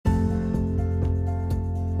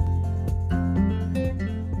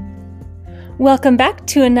Welcome back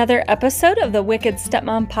to another episode of the Wicked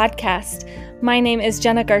Stepmom Podcast. My name is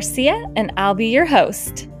Jenna Garcia, and I'll be your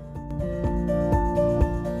host.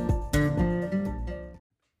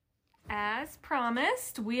 As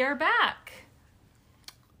promised, we are back.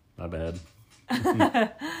 My bad.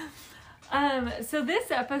 So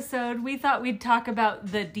this episode, we thought we'd talk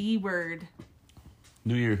about the D word.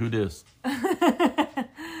 New Year, who dis?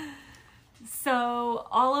 So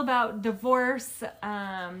all about divorce,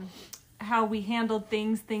 how we handled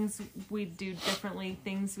things we'd do differently,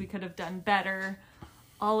 things we could have done better,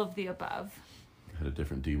 all of the above. I had a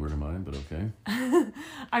different D word in mind, but okay.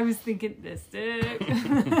 I was thinking this dick.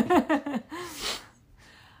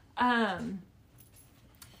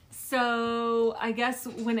 So I guess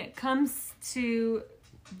when it comes to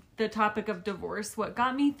the topic of divorce, what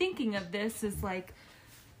got me thinking of this is like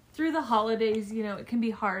through the holidays, you know, it can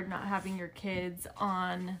be hard not having your kids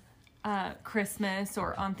on Christmas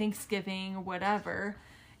or on Thanksgiving or whatever.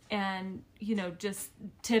 And, you know, just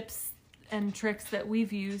tips and tricks that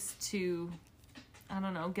we've used to, I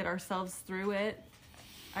don't know, get ourselves through it,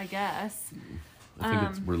 I guess. I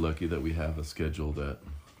think we're lucky that we have a schedule that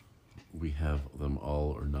we have them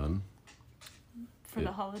all or none. For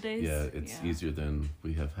the holidays? Yeah, it's easier than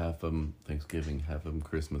we have half of them Thanksgiving, half of them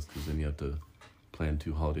Christmas, because then you have to plan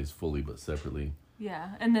 2 holidays fully but separately. Yeah,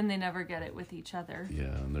 and then they never get it with each other. Yeah,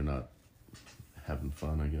 and they're not having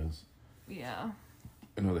fun, I guess. Yeah.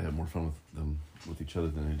 I know they have more fun with each other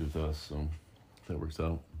than they do with us, so that works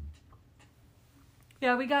out.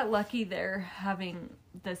 Yeah, we got lucky there having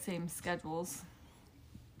the same schedules.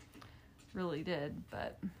 Really did,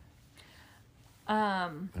 but... I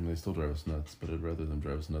mean, they still drive us nuts, but I'd rather them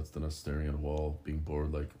drive us nuts than us staring at a wall, being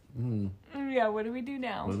bored, like, Yeah, what do we do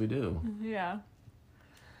now? What do we do? Yeah.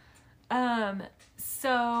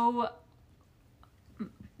 So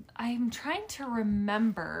I'm trying to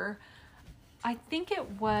remember. I think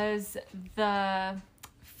it was the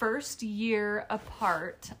first year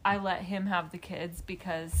apart I let him have the kids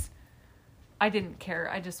because I didn't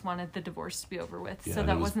care. I just wanted the divorce to be over with. Yeah, so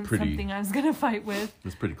that wasn't something I was going to fight with. It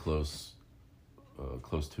was pretty close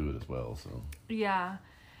to it as well, so. Yeah.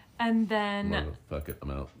 And then... fuck it,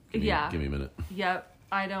 I'm out. Give me a minute. Yep.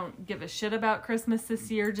 I don't give a shit about Christmas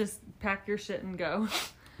this year. Just pack your shit and go.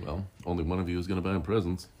 Well, only one of you is going to buy him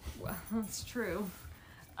presents. Well, that's true.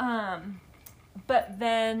 But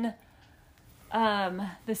then the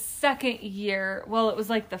second year, well, it was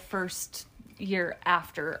like the first year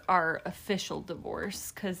after our official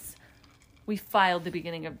divorce because we filed the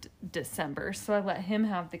beginning of December. So I let him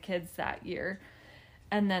have the kids that year.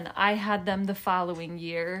 And then I had them the following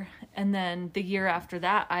year. And then the year after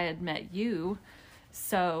that, I had met you.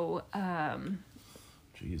 So,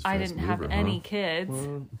 Jeez, I didn't have any kids.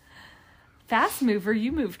 What? Fast mover,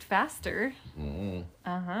 you moved faster. Mm.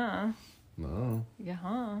 Uh-huh. No.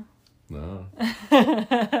 Yeah. No.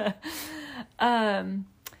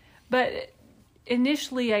 But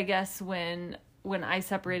initially, I guess, when I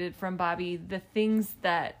separated from Bobby, the things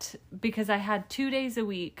that, because I had 2 days a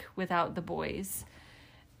week without the boys.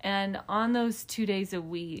 And on those 2 days a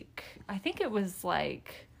week, I think it was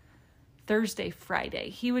like Thursday, Friday.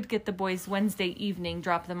 He would get the boys Wednesday evening,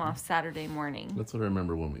 drop them off Saturday morning. That's what I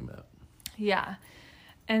remember when we met. Yeah.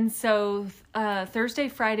 And so Thursday,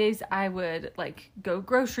 Fridays, I would like go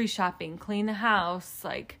grocery shopping, clean the house,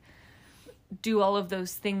 like do all of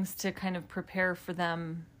those things to kind of prepare for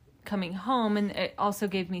them coming home. And it also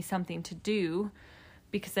gave me something to do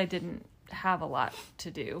because I didn't have a lot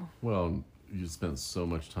to do. Well, you spent so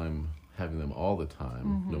much time having them all the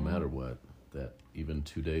time, no matter what, that even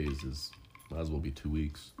 2 days might as well be 2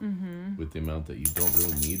 weeks with the amount that you don't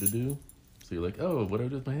really need to do. So you're like, oh, what do I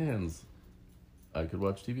do with my hands? I could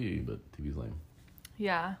watch TV, but TV's lame.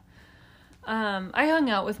 Yeah. I hung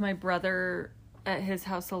out with my brother at his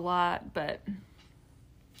house a lot, but...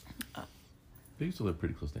 They used to live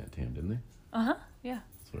pretty close to Aunt Tam, didn't they? Uh-huh, yeah.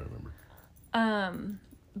 That's what I remember.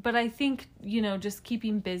 But I think, you know, just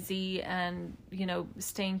keeping busy and, you know,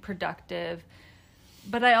 staying productive.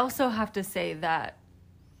 But I also have to say that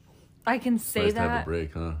I can say nice that. To have a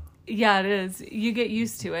break, huh? Yeah, it is. You get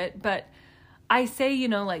used to it. But I say, you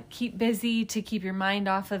know, like keep busy to keep your mind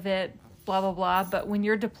off of it, blah, blah, blah. But when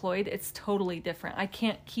you're deployed, it's totally different. I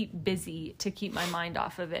can't keep busy to keep my mind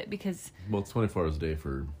off of it because... Well, it's 24 hours a day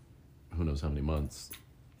for who knows how many months.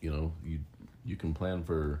 You know, you can plan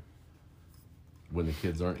for when the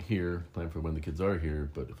kids aren't here, plan for when the kids are here.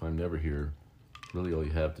 But if I'm never here, really all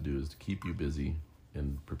you have to do is to keep you busy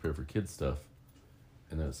and prepare for kids stuff.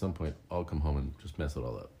 And then at some point, I'll come home and just mess it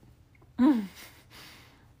all up. I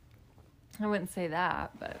wouldn't say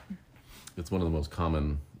that, but... It's one of the most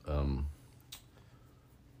common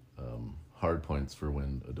hard points for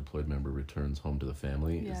when a deployed member returns home to the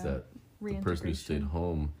family is that the person who stayed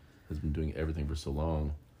home has been doing everything for so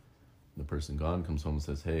long. The person gone comes home and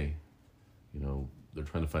says, hey, they're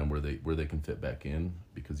trying to find where they can fit back in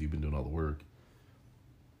because you've been doing all the work.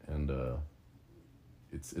 And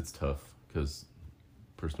it's tough because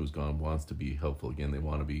the person who's gone wants to be helpful again. They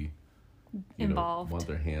want to be involved, want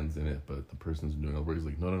their hands in it, but the person who's doing all the work is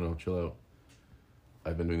like, no, chill out.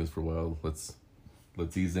 I've been doing this for a while. Let's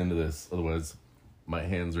ease into this. Otherwise, my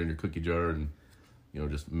hands are in your cookie jar and,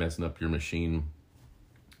 just messing up your machine.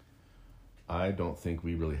 I don't think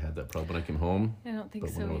we really had that problem when I came home. I don't think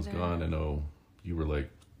so. But when I was gone, I know you were like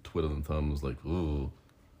twiddling thumbs, like, ooh,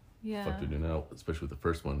 yeah, fuck they're doing now, especially with the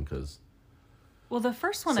first one, because the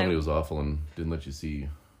first one somebody was awful and didn't let you see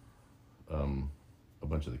a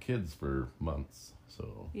bunch of the kids for months.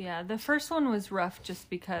 So yeah, the first one was rough just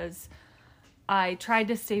because I tried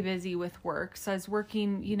to stay busy with work. So I was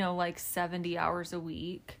working, like 70 hours a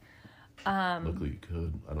week. Luckily you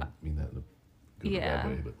could. I don't mean that in a good or bad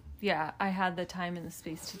way, but yeah, I had the time and the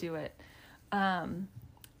space to do it.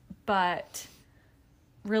 But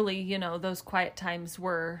really, those quiet times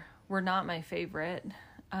were not my favorite.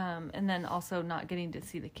 And then also not getting to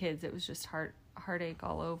see the kids. It was just heartache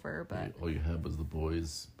all over. But all you had was the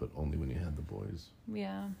boys, but only when you had the boys.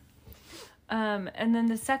 Yeah. And then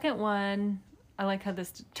the second one, I like how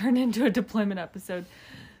this turned into a deployment episode.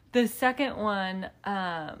 The second one,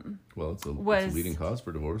 well, it's a leading cause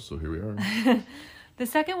for divorce, so here we are. The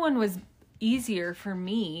second one was easier for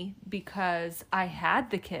me because I had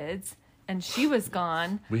the kids and she was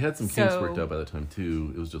gone. We had some kinks worked out by the time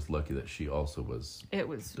too. It was just lucky that she also was. It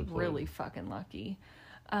was deployed. Really fucking lucky,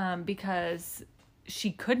 because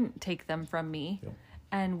she couldn't take them from me. Yep.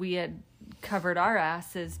 And we had covered our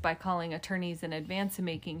asses by calling attorneys in advance and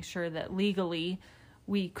making sure that legally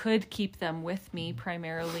we could keep them with me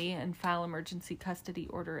primarily and file emergency custody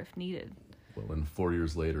order if needed. Well, and 4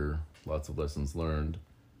 years later, lots of lessons learned.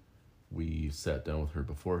 We sat down with her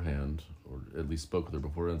beforehand, or at least spoke with her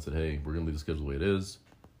beforehand and said, hey, we're going to leave the schedule the way it is.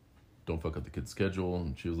 Don't fuck up the kid's schedule.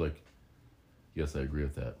 And she was like, yes, I agree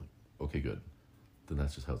with that. Okay, good. Then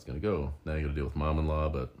that's just how it's going to go. Now you got to deal with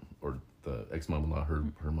mom-in-law, or the ex-mom-in-law,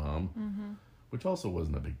 her mom, which also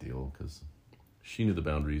wasn't a big deal because she knew the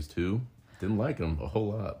boundaries too. Didn't like them a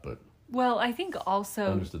whole lot, but well, I think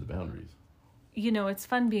also understood the boundaries. It's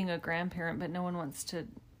fun being a grandparent, but no one wants to.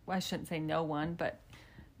 Well, I shouldn't say no one, but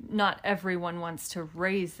not everyone wants to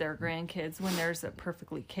raise their grandkids when there's a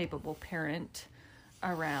perfectly capable parent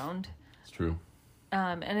around. It's true.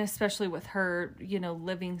 And especially with her,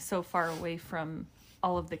 living so far away from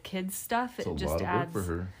all of the kids stuff, it's it just adds. Work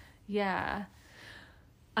for her. Yeah.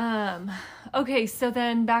 Okay, so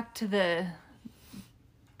then back to the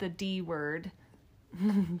D word,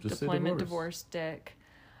 deployment, divorce, dick.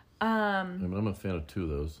 I'm a fan of two of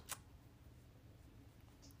those.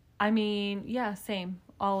 I mean, yeah, same.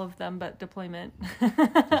 All of them, but deployment.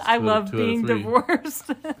 I love being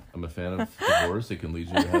divorced. I'm a fan of divorce. It can lead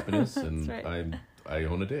you to happiness, and right. I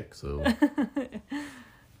own a dick, so I'm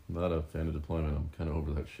not a fan of deployment. I'm kind of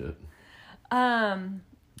over that shit.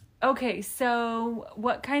 Okay, so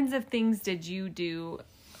what kinds of things did you do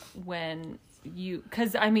when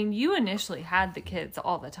because you initially had the kids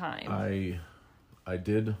all the time. I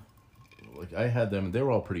did, like I had them, and they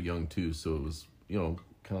were all pretty young too, so it was, kind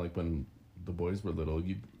of like when the boys were little,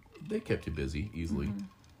 they kept you busy easily.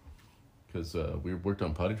 Because we worked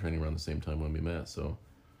on potty training around the same time when we met, so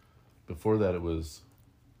before that it was,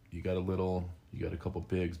 you got a couple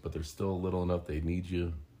pigs, but they're still little enough, they need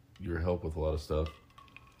your help with a lot of stuff.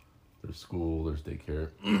 There's school, there's daycare.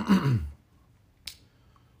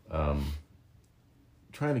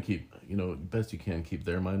 Trying to keep, best you can, keep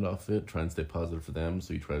their mind off it. Try and stay positive for them,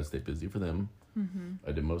 so you try to stay busy for them. Mm-hmm.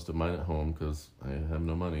 I did most of mine at home because I have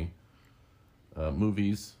no money.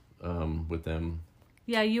 Movies with them.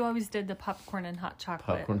 Yeah, you always did the popcorn and hot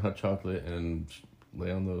chocolate. And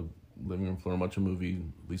lay on the living room floor and watch a movie.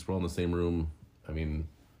 At least we're all in the same room. And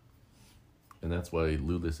that's why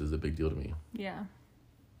Lulus is a big deal to me. Yeah.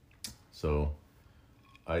 So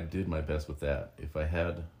I did my best with that. If I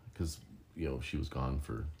had, because she was gone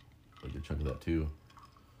for like a chunk of that too.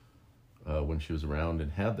 When she was around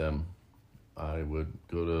and had them, I would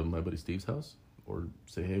go to my buddy Steve's house or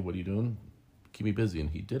say, hey, what are you doing? Keep me busy. And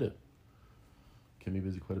he did it. Kept me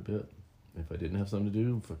busy quite a bit. If I didn't have something to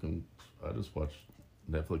do, I just watched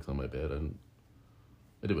Netflix on my bed, and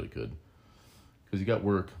I did what I could. Because you got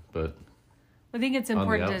work, but I think it's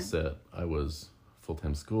important on the outset, I was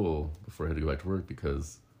full-time school before I had to go back to work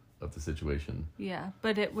because of the situation. Yeah,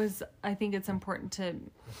 but I think it's important to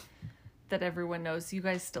that everyone knows, you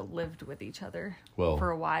guys still lived with each other Well, for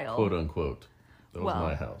a while. quote unquote. That was Well.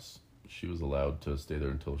 my house. She was allowed to stay there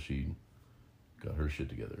until she got her shit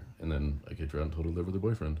together. And then I kicked her out and told her to live with her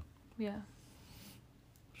boyfriend. Yeah.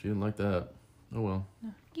 She didn't like that. Oh well. No.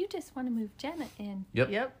 You just want to move Jenna in.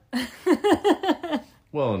 Yep.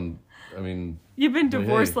 Well, and I mean, You've been Well, hey,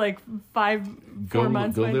 divorced like 4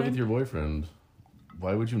 months. Go by live then? with your boyfriend.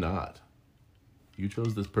 Why would you not? You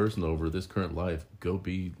chose this person over this current life. Go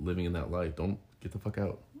be living in that life. Don't get the fuck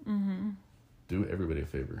out. Mm-hmm. Do everybody a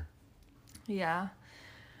favor. Yeah.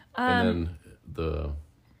 And then the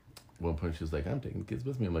one point she's like, I'm taking the kids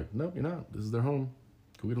with me. I'm like, nope, you're not. This is their home.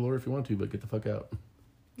 Go get a lawyer if you want to, but get the fuck out.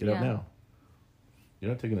 Get out Yeah. now. You're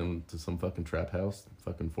not taking them to some fucking trap house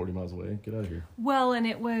fucking 40 miles away. Get out of here. Well, and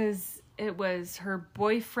it was her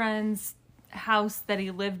boyfriend's house that he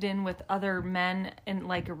lived in with other men in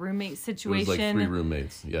like a roommate It situation. was like 3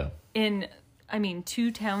 roommates. Yeah. In, I mean, 2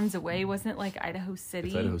 towns away. Wasn't it like Idaho City?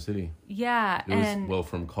 It's Idaho City. Yeah. It was, and well,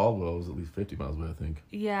 from Caldwell, it was at least 50 miles away, I think.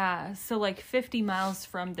 yeah. So like 50 miles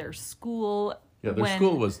from their school. Yeah, their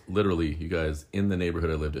school was literally, you guys, in the neighborhood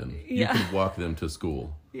I lived in. Yeah. You could walk them to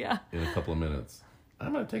school Yeah. in a couple of minutes.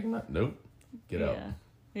 I'm not taking that. Nope. Get out.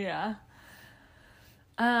 Yeah.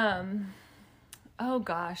 Oh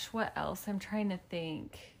gosh, what else? I'm trying to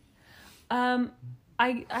think.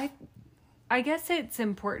 I guess it's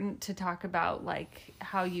important to talk about like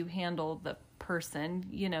how you handle the person,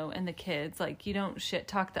 you know, and the kids. Like you don't shit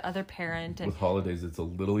talk the other parent and With holidays, it's a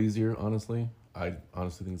little easier, honestly. I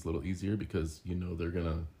honestly think it's a little easier because, you know, they're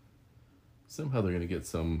going to get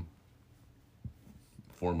some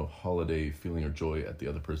form of holiday feeling or joy at the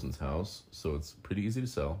other person's house. So it's pretty easy to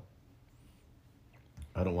sell.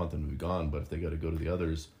 I don't want them to be gone, but if they got to go to the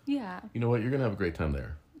others, yeah. you know what? You're going to have a great time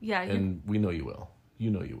there. Yeah, And we know you will.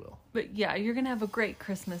 You know you will. but yeah, you're going to have a great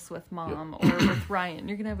Christmas with Mom or with Ryan.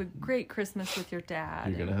 You're going to have a great Christmas with your dad.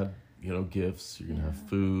 You're going to have, you know, gifts. You're going to have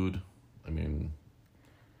food. I mean,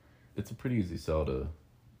 it's a pretty easy sell to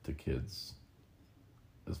kids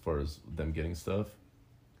as far as them getting stuff.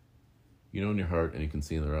 You know in your heart and you can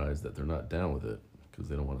see in their eyes that they're not down with it because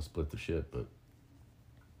they don't want to split the shit. But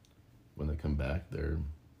when they come back, they're,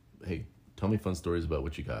 hey, tell me fun stories about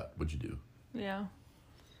what you got. What'd you do? Yeah.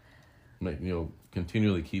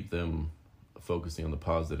 Continually keep them focusing on the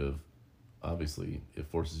positive. Obviously, it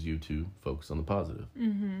forces you to focus on the positive.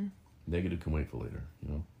 Mm-hmm. Negative can wait for later,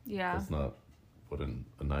 you know? Yeah. That's not what a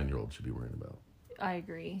 9-year-old should be worrying about. I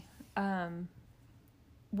agree.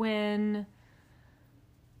 When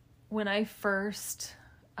I first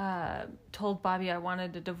told Bobby I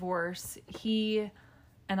wanted a divorce, he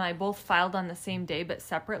and I both filed on the same day but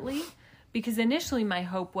separately because initially my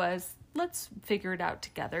hope was, let's figure it out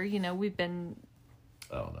together. You know, we've been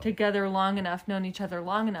together long enough, known each other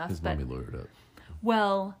long enough. His mommy lawyered up.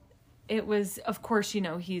 Well, it was, of course, you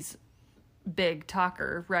know, he's big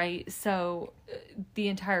talker, right? So the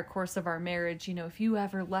entire course of our marriage, you know, if you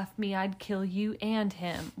ever left me, I'd kill you and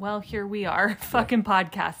him. Well, here we are, fucking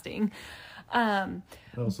podcasting. I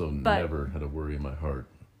also never had a worry in my heart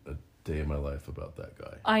a day in my life about that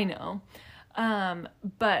guy. I know.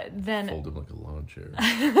 But then Fold him like a lawn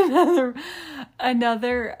chair.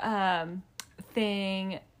 another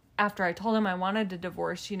thing, after I told him I wanted a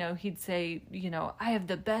divorce, you know, he'd say, you know, I have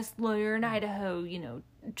the best lawyer in Idaho, you know,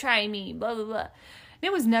 try me, blah, blah, blah. And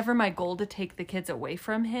it was never my goal to take the kids away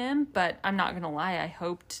from him, but I'm not going to lie, I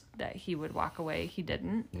hoped that he would walk away. He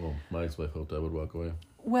didn't. Well, my ex-wife hoped I would walk away.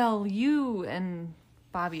 Well, you and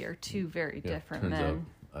Bobby are two very different turns men.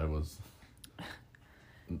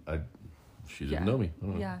 out she didn't know me. I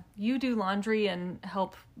don't know. Yeah. You do laundry and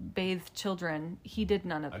help bathe children. He did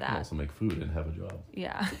none of I that. can also make food and have a job.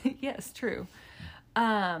 Yeah. Yes, true.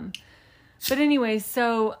 But anyway,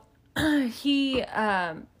 so he,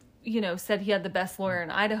 you know, said he had the best lawyer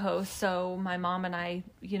in Idaho. So my mom and I,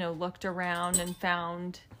 you know, looked around and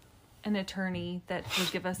found an attorney that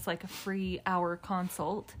would give us like a free hour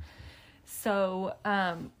consult. So,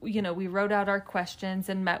 you know, we wrote out our questions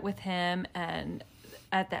and met with him. And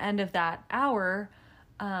at the end of that hour,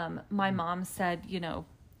 my mom said, you know,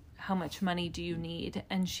 how much money do you need?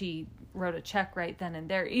 And she wrote a check right then and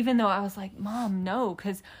there, even though I was like, Mom, no,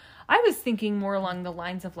 because I was thinking more along the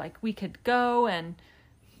lines of like, we could go and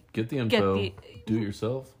get the info, do it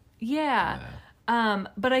yourself. Yeah. Nah.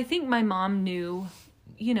 But I think my mom knew,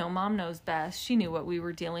 you know, Mom knows best. She knew what we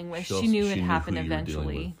were dealing with. She knew it happened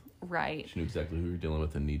eventually. Right. She knew exactly who you were dealing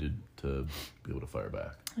with and needed to be able to fire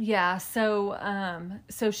back. Yeah. So,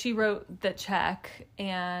 so she wrote the check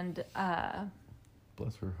and,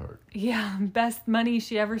 bless her heart. yeah, best money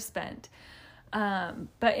she ever spent. But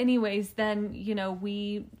anyways, then, you know,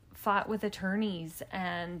 we fought with attorneys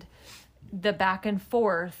and the back and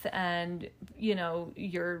forth and, you know,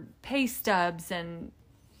 your pay stubs and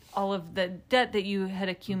all of the debt that you had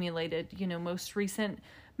accumulated, you know, most recent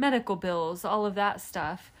medical bills, all of that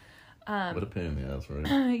stuff. What a pain in the ass,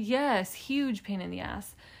 right? Yes, huge pain in the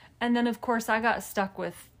ass. And then, of course, I got stuck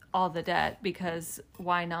with all the debt because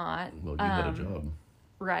why not? Well, you had a job.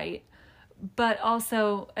 Right. But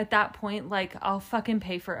also, at that point, like, I'll fucking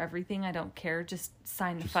pay for everything. I don't care. Just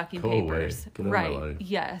sign the fucking papers. Get out of my life.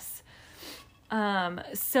 Yes.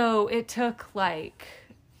 So it took, like...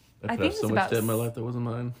 I think so much debt in my life that wasn't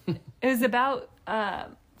mine. It was about,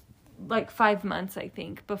 like, 5 months, I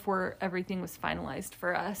think, before everything was finalized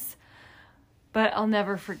for us. But I'll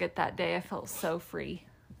never forget that day. I felt so free.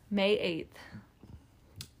 May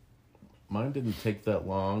 8th. Mine didn't take that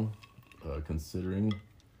long, considering...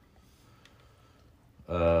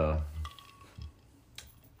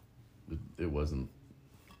 it wasn't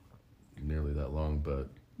nearly that long, but...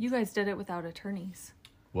 You guys did it without attorneys.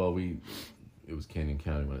 Well, it was Canyon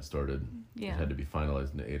County when it started. Yeah. It had to be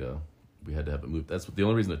finalized into Ada. We had to have it moved. That's the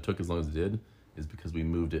only reason it took as long as it did is because we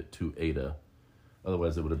moved it to Ada.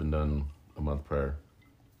 Otherwise, it would have been done a month prior.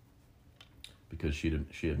 Because she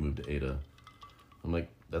had moved to Ada. I'm like,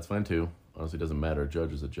 that's fine too. Honestly, it doesn't matter. A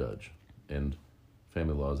judge is a judge. And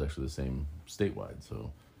family law is actually the same statewide,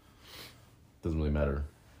 so it doesn't really matter.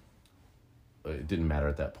 It didn't matter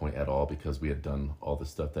at that point at all because we had done all the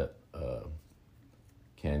stuff that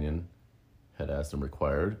Canyon had asked and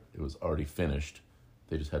required. It was already finished.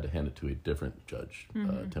 They just had to hand it to a different judge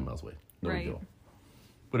 10 miles away. No big deal.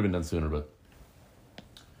 Would have been done sooner, but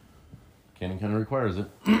Canyon kind of requires it.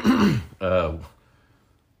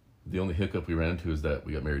 The only hiccup we ran into is that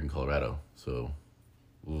we got married in Colorado. So,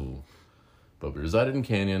 but we resided in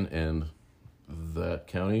Canyon, and that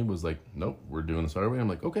county was like, nope, we're doing this our way. I'm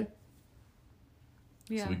like, okay.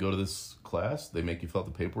 Yeah. So we go to this class. They make you fill out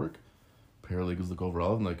the paperwork. Paralegals look over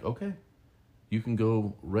all of them like, okay, you can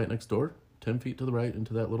go right next door, 10 feet to the right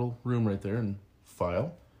into that little room right there and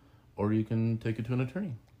file, or you can take it to an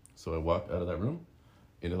attorney. So I walked out of that room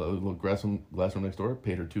into that little glass room next door,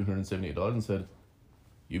 paid her $278 and said,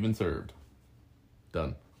 you've been served.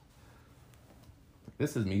 Done.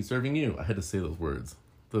 This is me serving you. I had to say those words.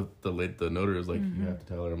 The notary was like, you have to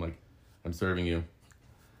tell her. I'm like, I'm serving you.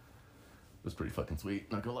 It was pretty fucking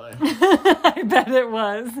sweet, not gonna lie. I bet it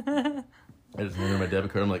was. I just handed her my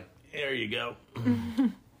debit card. I'm like, there you go.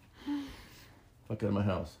 Fuck out of my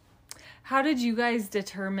house. How did you guys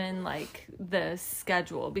determine, like, the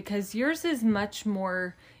schedule? Because yours is much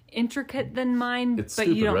more intricate than mine, but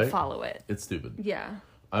stupid, you don't right? follow it. It's stupid. Yeah.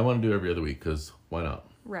 I want to do every other week, because why not?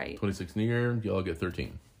 Right. 26 in a year, y'all get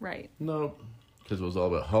 13. Right. No, because it was all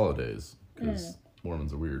about holidays, because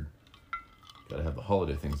Mormons are weird. Gotta have the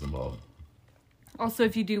holiday things involved. Also,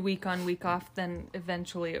 if you do week on, week off, then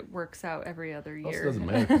eventually it works out every other year. Also, doesn't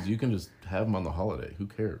matter, because you can just have them on the holiday. Who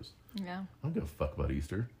cares? Yeah. I don't give a fuck about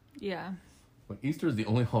Easter. Yeah. Like, Easter is the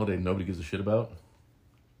only holiday nobody gives a shit about.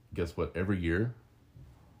 Guess what? Every year,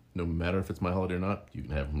 no matter if it's my holiday or not, you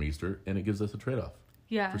can have from Easter, and it gives us a trade-off.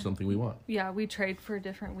 Yeah. For something we want. Yeah, we trade for a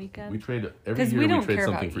different weekend. We trade every year. We trade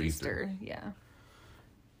something for Easter. Yeah.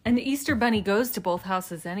 And the Easter bunny goes to both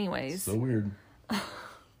houses anyways. So weird.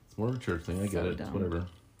 It's more of a church thing. I get it. Dumb. It's whatever.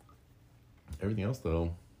 Everything else,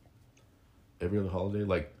 though, every other holiday,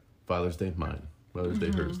 like Father's Day, mine. Mother's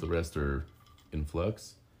Day, hers. The rest are in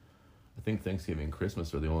flux. I think Thanksgiving and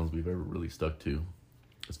Christmas are the only ones we've ever really stuck to,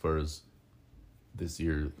 as far as this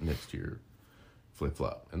year, next year,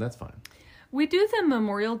 flip-flop. And that's fine. We do the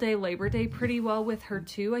Memorial Day, Labor Day pretty well with her,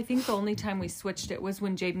 too. I think the only time we switched it was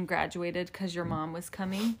when Jaden graduated because your mom was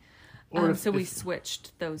coming. So we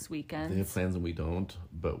switched those weekends. They have plans and we don't,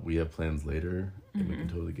 but we have plans later, and we can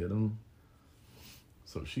totally get them.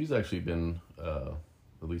 So she's actually been, at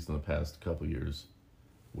least in the past couple years,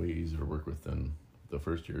 way easier to work with than the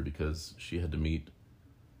first year because she had to meet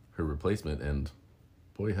her replacement, and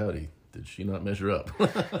boy howdy, did she not measure up.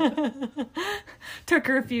 Took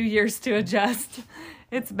her a few years to adjust.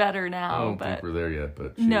 It's better now. I don't think we're there yet,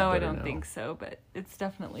 but no, I don't think so, but it's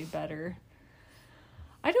definitely better.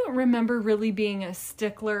 I don't remember really being a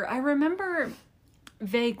stickler. I remember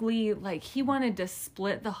vaguely, like, he wanted to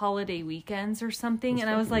split the holiday weekends or something, and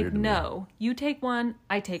I was like, no, you take one,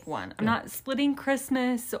 I take one. I'm not splitting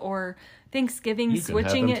Christmas or Thanksgiving,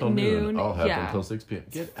 switching at noon. I'll have them until 6 p.m.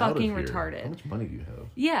 Get fucking out of here. Retarded. How much money do you have?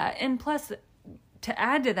 Yeah, and plus, to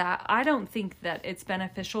add to that, I don't think that it's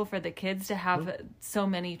beneficial for the kids to have so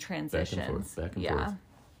many transitions. Back and forth.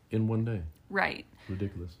 In one day. Right.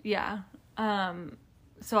 Ridiculous. Yeah.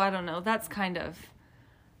 So I don't know. That's kind of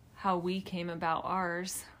how we came about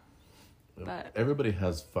ours. But everybody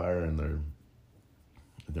has fire in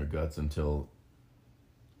in their guts until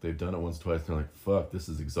they've done it once, twice, and they're like, fuck, this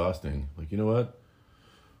is exhausting. Like, you know what?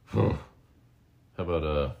 How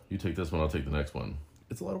about you take this one, I'll take the next one.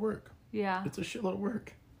 It's a lot of work. Yeah. It's a shitload of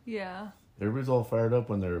work. Yeah. Everybody's all fired up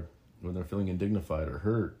when they're feeling indignified or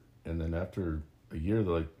hurt, and then after a year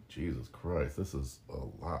they're like, Jesus Christ, this is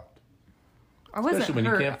a lot. I wasn't Especially when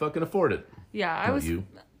hurt. you can't fucking afford it. Yeah, I Not was. you.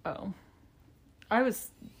 Oh, I was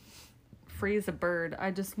free as a bird.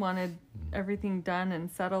 I just wanted everything done and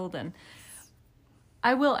settled. And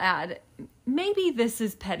I will add, maybe this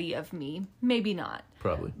is petty of me, maybe not,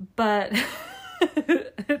 Probably. but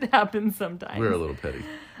it happens sometimes. We're a little petty.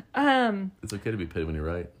 It's okay to be petty when you're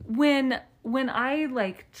right. When I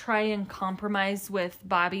like try and compromise with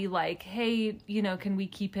Bobby, like, hey, you know, can we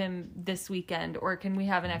keep him this weekend, or can we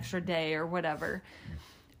have an extra day or whatever?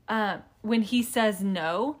 When he says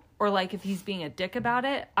no, or like if he's being a dick about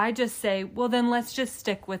it, I just say, well, then let's just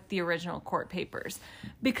stick with the original court papers,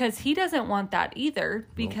 because he doesn't want that either.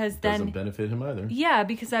 Because Well, then doesn't benefit him either. yeah,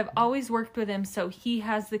 because I've always worked with him, so he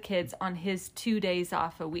has the kids on his 2 days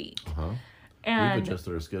off a week. Uh-huh. And We've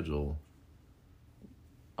adjusted our schedule.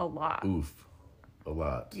 a lot. Oof. A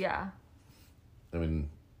lot. Yeah. I mean,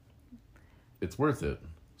 it's worth it.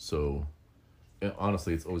 So,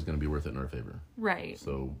 honestly, it's always going to be worth it in our favor. Right.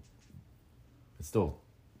 So, it still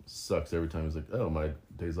sucks every time he's like, oh, my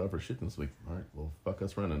days off are shit this week. All right, well, fuck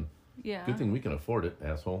us running. Yeah. Good thing we can afford it,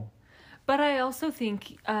 asshole. But I also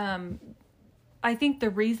think, I think the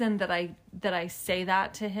reason that I say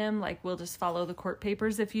that to him, like, we'll just follow the court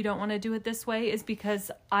papers if you don't want to do it this way, is because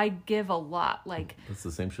I give a lot. Like, That's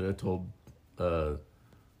the same shit I told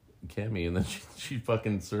Cammie, and then she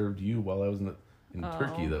fucking served you while I was in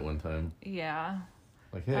Turkey that one time. yeah.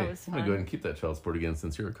 Like, hey, That I'm was going to fun. go ahead and keep that child support again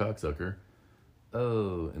since you're a cocksucker.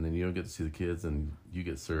 Oh, and then you don't get to see the kids, and you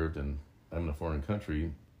get served, and I'm in a foreign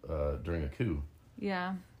country during a coup.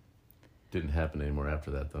 Yeah. Didn't happen anymore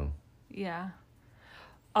after that, though. Yeah.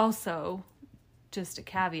 Also, just a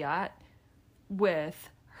caveat with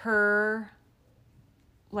her,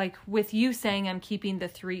 like, with you saying I'm keeping the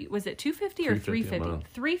was it $250 or $350?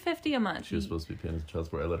 $350 a month. She was supposed to be paying child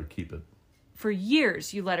support. I let her keep it. For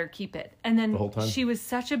years, you let her keep it. And then The whole time? she was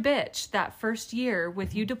such a bitch that first year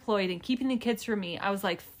with you deployed and keeping the kids from me. I was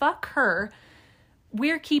like, fuck her.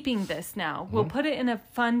 We're keeping this now. We'll put it in a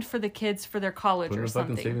fund for the kids for their college Put in or a fucking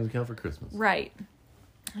something. savings account for Christmas. Right.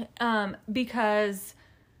 Because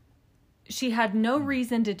she had no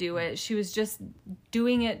reason to do it. She was just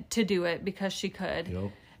doing it to do it because she could. You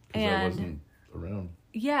know, because I And- wasn't around.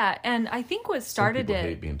 Yeah, and I think what Some started people it...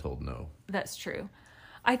 hate being told no. That's true.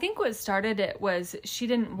 I think what started it was she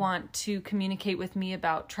didn't want to communicate with me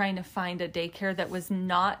about trying to find a daycare that was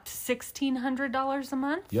not $1,600 a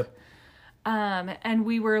month. Yep. And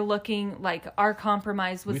we were looking, like, our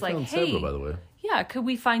compromise was We like, found hey, several, by the way. yeah, could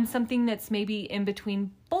we find something that's maybe in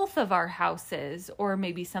between both of our houses, or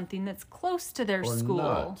maybe something that's close to their Or school?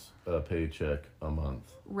 not a paycheck a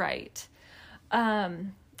month. Right.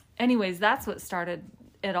 Anyways, that's what started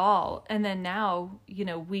it all. And then now, you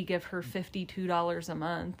know, we give her $52 a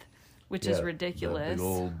month, which is Yeah, ridiculous.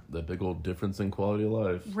 That big old difference in quality of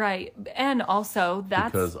life. Right. And also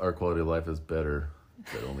that's Because our quality of life is better,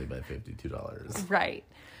 but only by $52. right.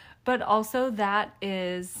 But also that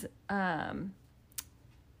is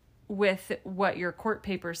with what your court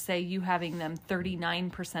papers say, you having them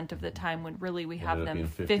 39% of the time when really we have Ended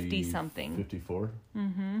up them being 50 something. 54?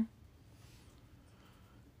 Mm-hmm.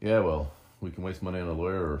 Yeah, well, we can waste money on a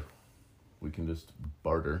lawyer, or we can just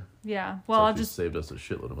barter. Yeah. It's Well, I'll actually just saved us a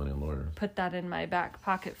shitload of money on lawyers. put that in my back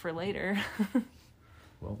pocket for later.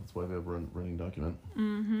 Well, that's why we have a running document.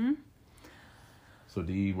 Mm-hmm. So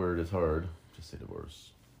D word is hard. Just say divorce.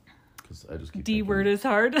 Because I just keep D thinking, word is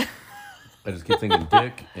hard. I just keep thinking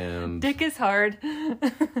dick and... Dick is hard.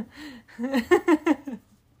 Fucking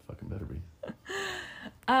better be.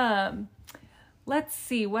 Let's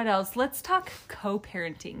see what else. Let's talk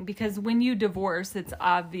co-parenting, because when you divorce, it's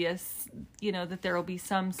obvious, you know, that there will be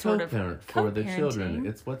some sort of Co-parent for the co-parenting. children.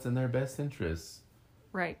 It's what's in their best interests.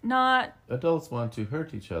 Right. Not, Adults want to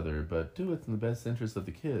hurt each other, but do what's in the best interest of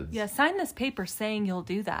the kids. yeah, sign this paper saying you'll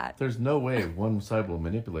do that. There's no way one side will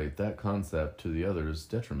manipulate that concept to the other's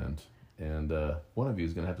detriment. And one of you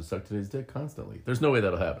is going to have to suck today's dick constantly. There's no way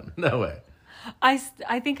that'll happen. No way. I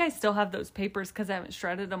think I still have those papers because I haven't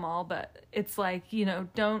shredded them all, but it's like, you know,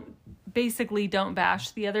 don't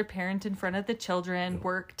bash the other parent in front of the children,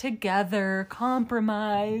 work together,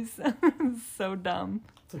 compromise. So dumb.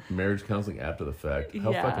 It's like marriage counseling after the fact.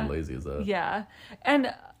 How Yeah. fucking lazy is that? Yeah.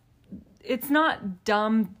 And it's not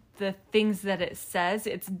dumb, the things that it says.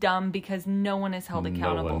 It's dumb because no one is held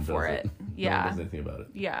accountable No one for does it. No Yeah. one does anything about it.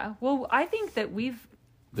 Yeah. Well, I think that we've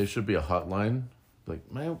There should be a hotline. Like,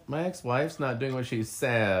 my ex-wife's not doing what she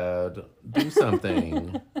said. Do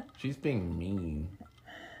something. She's being mean.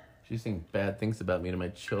 She's saying bad things about me to my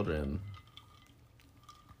children.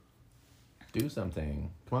 Do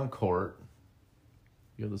something. Come on, court.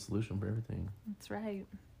 You have the solution for everything. That's right.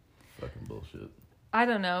 Fucking bullshit. I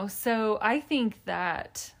don't know. So I think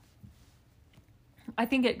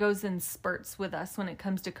it goes in spurts with us when it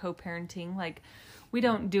comes to co-parenting. Like, we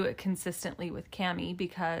don't do it consistently with Cammie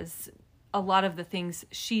because a lot of the things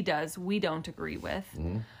she does, we don't agree with.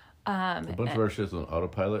 Mm-hmm. A bunch of our shit's on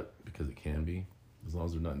autopilot because it can be, as long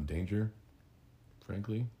as they're not in danger.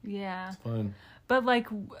 Frankly, yeah, it's fine. But like,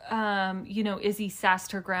 Izzy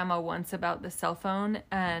sassed her grandma once about the cell phone,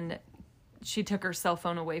 and she took her cell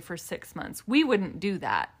phone away for 6 months. We wouldn't do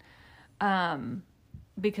that,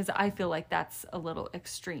 because I feel like that's a little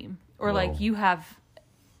extreme. Or like you have,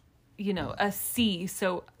 a C,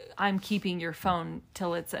 so I'm keeping your phone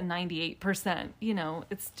till it's a 98%.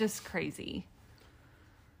 It's just crazy.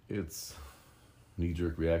 It's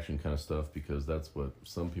knee-jerk reaction kind of stuff because that's what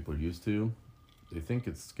some people are used to. They think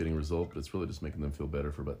it's getting a result, but it's really just making them feel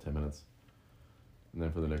better for about 10 minutes. And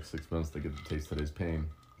then for the next 6 months, they get to taste today's pain.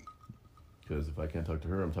 Because if I can't talk to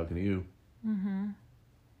her, I'm talking to you. Mm-hmm.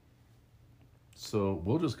 So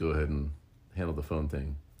we'll just go ahead and handle the phone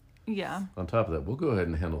thing. Yeah. On top of that, we'll go ahead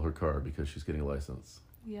and handle her car because she's getting a license.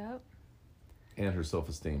 Yep. And her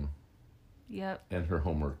self-esteem. Yep. And her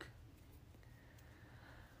homework.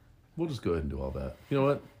 We'll just go ahead and do all that. You know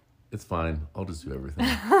what? It's fine. I'll just do everything.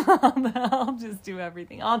 I'll just do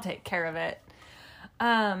everything. I'll take care of it.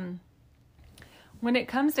 When it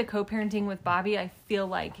comes to co-parenting with Bobby, I feel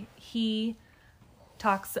like he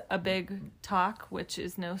talks a big talk, which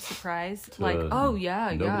is no surprise. Like, oh,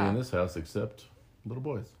 yeah, nobody in this house except little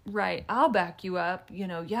boys. Right. I'll back you up.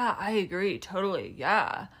 Yeah, I agree. Totally.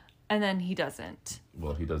 Yeah. And then he doesn't.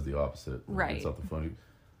 Well, he does the opposite. Right. It's not the funny.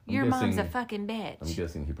 Your mom's a fucking bitch. I'm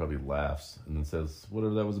guessing he probably laughs and then says,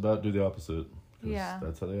 whatever that was about, do the opposite. Yeah.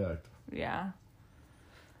 That's how they act. Yeah.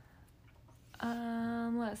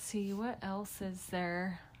 Let's see. What else is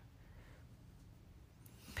there?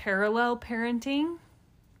 Parallel parenting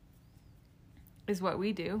is what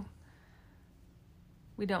we do.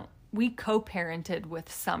 We co-parented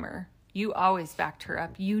with Summer. You always backed her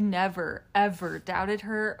up. You never, ever doubted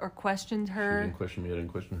her or questioned her. She didn't question me. I didn't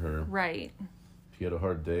question her. Right. If he had a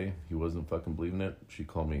hard day, he wasn't fucking believing it, she'd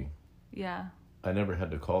call me. Yeah. I never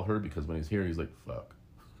had to call her because when he's here, he's like, fuck.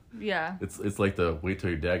 Yeah. It's like the wait till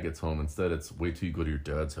your dad gets home. Instead, it's wait till you go to your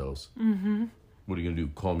dad's house. Mm-hmm. What are you going to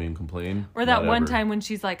do? Call me and complain? Or that one time when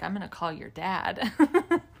she's like, I'm going to call your dad.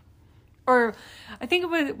 Or I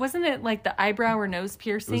think wasn't it like the eyebrow or nose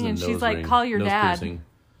piercing? And she's like, call your dad. Piercing.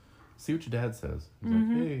 See what your dad says. He's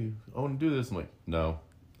like, hey, I want to do this. I'm like, no.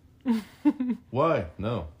 Why?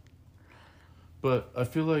 No. But I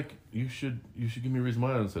feel like you should give me a reason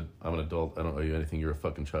why. I said, I'm an adult. I don't owe you anything. You're a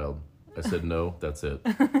fucking child. I said no. That's it.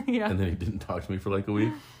 Yeah. And then he didn't talk to me for like a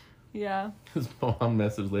week. Yeah. His mom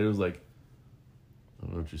messaged later was like, I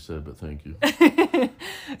don't know what you said, but thank you.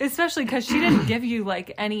 Especially because she didn't give you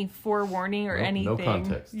like any forewarning or anything. No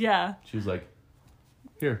context. Yeah. She was like,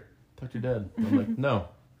 here, talk to your dad. And I'm like, no.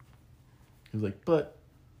 He was like, but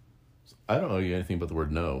I don't owe you anything but the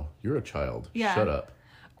word no. You're a child. Yeah. Shut up.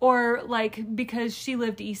 Or like, because she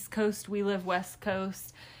lived East Coast, we live West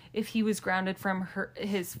Coast. If he was grounded from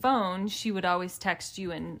his phone, she would always text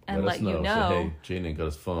you and let you know. Say, hey, Jane ain't got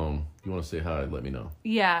his phone. You want to say hi? Let me know.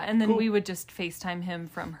 Yeah, and then cool. We would just FaceTime him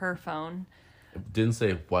from her phone. Didn't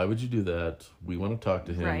say, why would you do that? We want to talk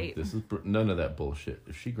to him. Right. This is none of that bullshit.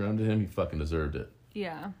 If she grounded him, he fucking deserved it.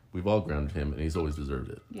 Yeah. We've all grounded him, and he's always deserved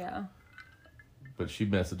it. Yeah. But she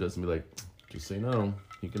messaged us and be like, just say no.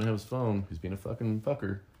 He can have his phone. He's being a fucking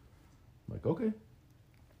fucker. I'm like, okay.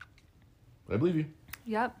 I believe you.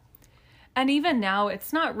 Yep. And even now,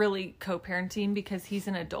 it's not really co-parenting because he's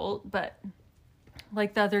an adult, but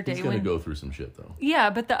like the other day he's going to go through some shit, though. Yeah,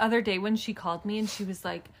 but the other day when she called me and she was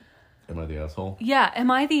like... Am I the asshole? Yeah, am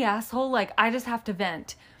I the asshole? Like, I just have to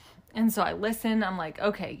vent. And so I listen. I'm like,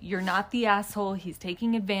 okay, you're not the asshole. He's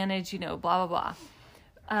taking advantage, blah, blah, blah.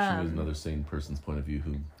 She was another sane person's point of view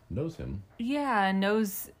who knows him. Yeah,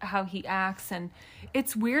 knows how he acts. And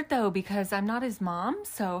it's weird, though, because I'm not his mom,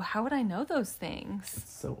 so how would I know those things?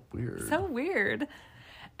 It's so weird. So weird.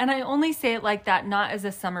 And I only say it like that, not as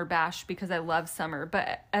a Summer bash, because I love Summer,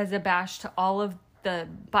 but as a bash to all of the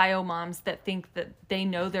bio moms that think that they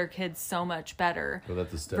know their kids so much better. Or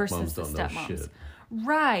that the stepmoms don't know shit.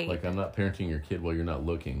 Right. Like, I'm not parenting your kid while you're not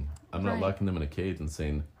looking. I'm not locking them in a cage and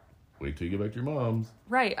saying, wait till you get back to your mom's.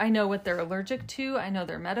 Right. I know what they're allergic to. I know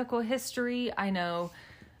their medical history. I know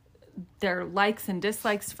their likes and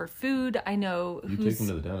dislikes for food. I know You take them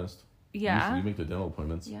to the dentist. Yeah. You make the dental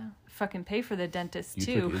appointments. Yeah. Fucking pay for the dentist, You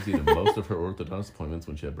too. took Izzy to most of her orthodontist appointments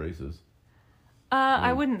when she had braces.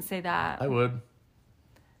 I wouldn't say that. I would.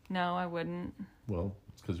 No, I wouldn't. Well,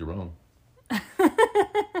 it's because you're wrong.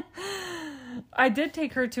 I did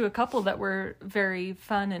take her to a couple that were very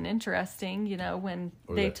fun and interesting, you know, when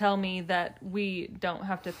they tell me that we don't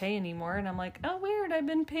have to pay anymore. And I'm like, oh, weird. I've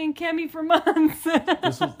been paying Cammie for months.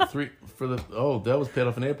 This was that was paid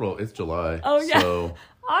off in April. It's July. Oh, yeah. So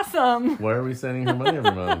Awesome. why are we sending her money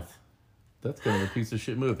every month? That's kind of a piece of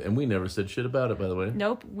shit move. And we never said shit about it, by the way.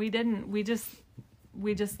 Nope, we didn't. We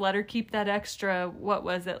just let her keep that extra, what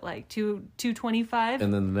was it, like $225?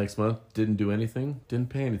 And then the next month, didn't do anything, didn't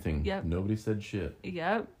pay anything. Yep. Nobody said shit.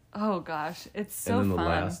 Yep. Oh, gosh. It's so fun. And then the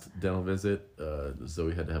last dental visit,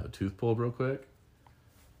 Zoe had to have a tooth pulled real quick.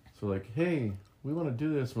 So like, hey, we want to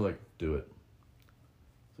do this. We're like, do it.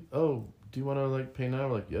 It's like, oh, do you want to like pay now?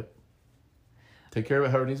 We're like, yep. Take care of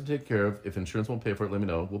it how it needs to be taken care of. If insurance won't pay for it, let me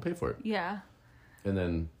know. We'll pay for it. Yeah. And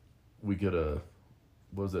then we get a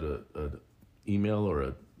email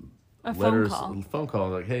or a phone call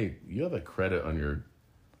like, hey, you have a credit on your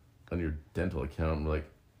dental account. And we're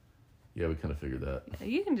like, yeah, we kind of figured that. Yeah,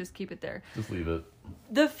 you can just keep it there. Just leave it.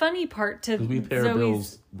 The funny part to because we pay our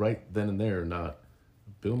bills right then and there, not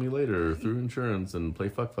bill me later through insurance and play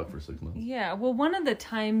fuck for 6 months. Yeah, well, one of the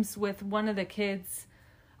times with one of the kids,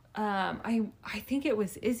 I think it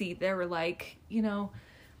was Izzy. They were like, you know,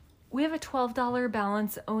 we have a $12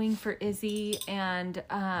 balance owing for Izzy, and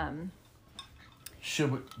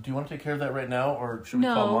do you want to take care of that right now, or should we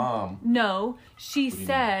call Mom? No, she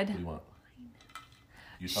said. What do you want?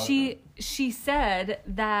 She said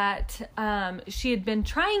that she had been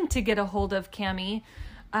trying to get a hold of Cammie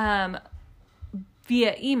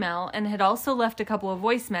via email and had also left a couple of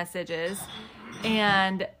voice messages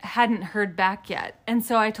and hadn't heard back yet. And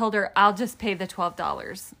so I told her, I'll just pay the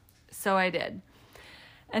 $12. So I did.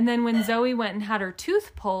 And then when Zoe went and had her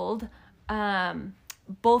tooth pulled,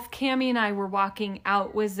 both Cammie and I were walking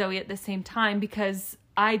out with Zoe at the same time because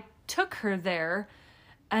I took her there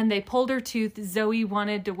and they pulled her tooth. Zoe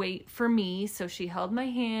wanted to wait for me, so she held my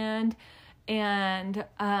hand, and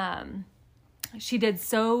she did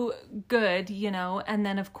so good, you know. And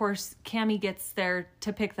then, of course, Cammie gets there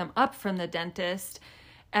to pick them up from the dentist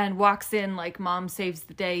and walks in like Mom saves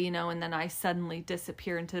the day, you know, and then I suddenly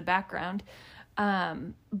disappear into the background.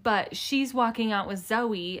 But she's walking out with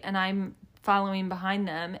Zoe, and I'm following behind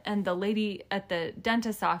them, and the lady at the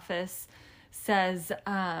dentist's office says,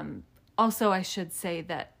 also, I should say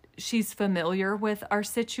that she's familiar with our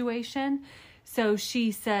situation. So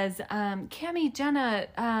she says, Cammie,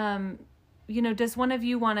 Jenna, you know, does one of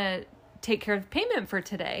you want to take care of the payment for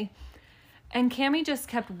today? And Cammie just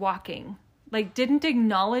kept walking, like didn't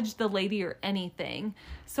acknowledge the lady or anything.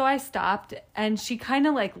 So I stopped, and she kind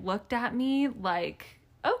of like looked at me like,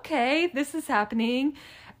 okay, this is happening.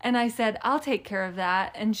 And I said, I'll take care of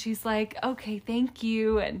that. And she's like, okay, thank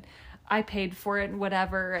you. And I paid for it and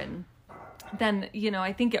whatever. And then, you know,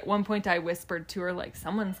 I think at one point I whispered to her, like,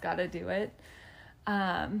 someone's got to do it.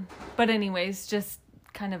 But anyways, just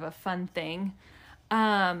kind of a fun thing.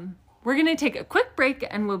 We're going to take a quick break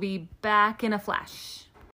and we'll be back in a flash.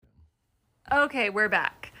 Okay, we're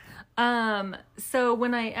back. So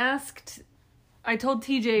when I told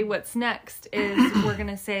TJ what's next is we're going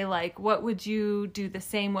to say, like, what would you do the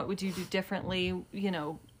same? What would you do differently? You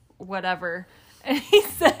know, whatever. And he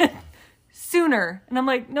said, sooner. And I'm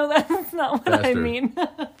like, no, that's not what I mean.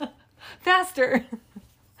 Faster.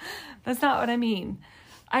 That's not what I mean.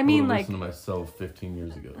 I mean, like, listen to myself 15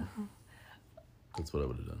 years ago. That's what I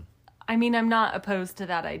would have done. I mean, I'm not opposed to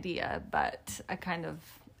that idea, but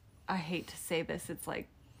I hate to say this. It's like,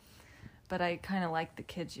 but I kind of like the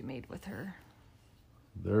kids you made with her.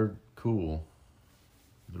 They're cool.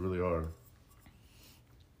 They really are.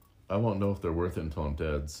 I won't know if they're worth it until I'm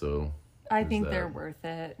dead, so... I think they're worth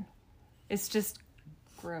it. It's just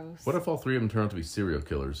gross. What if all three of them turn out to be serial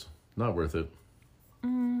killers? Not worth it.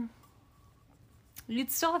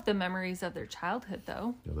 You'd still have the memories of their childhood,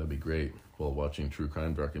 though. Yeah, that'd be great. While watching true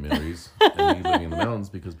crime documentaries and me living in the mountains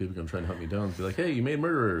because people are going to try and hunt me down and be like, hey, you made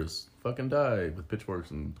murderers. Fucking die with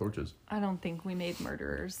pitchforks and torches. I don't think we made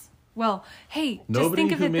murderers. Well, hey, nobody just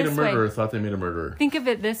think of who it made this a murderer way. thought they made a murderer. Think of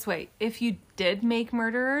it this way. If you did make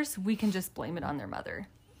murderers, we can just blame it on their mother.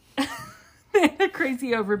 They had a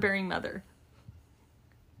crazy, overbearing mother.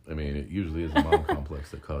 I mean, it usually is a mom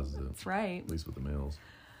complex that causes it. That's right. At least with the males.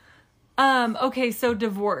 Okay, so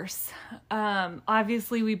divorce.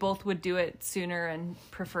 Obviously, we both would do it sooner and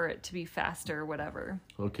prefer it to be faster or whatever.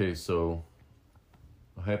 Okay, so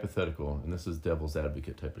a hypothetical, and this is devil's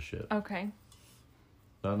advocate type of shit. Okay.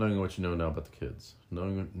 Not knowing what you know now about the kids,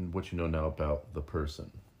 knowing what you know now about the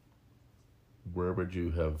person, where would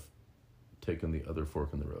you have taken the other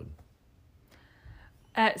fork in the road?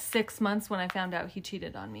 At 6 months when I found out he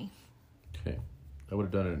cheated on me. Okay. I would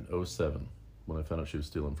have done it in 2007 when I found out she was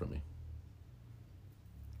stealing from me.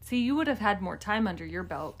 See, you would have had more time under your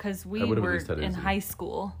belt because we were in high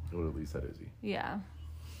school. I would have at least had Izzy. Yeah.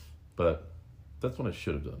 But that's when I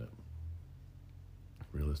should have done it.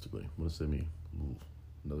 Realistically. Would have saved me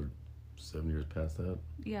another 7 years past that.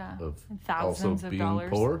 Yeah. Of and thousands also of being dollars.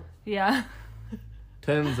 Poor. Yeah.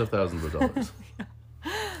 Tens of thousands of dollars. Yeah.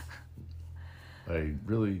 I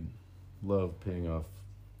really love paying off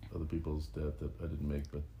other people's debt that I didn't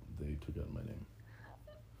make, but they took out my name.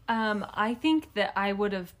 I think that I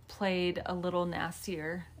would have played a little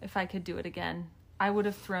nastier if I could do it again. I would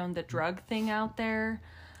have thrown the drug thing out there.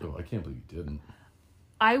 Oh, I can't believe you didn't.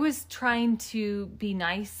 I was trying to be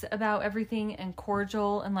nice about everything and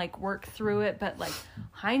cordial and like work through it, but like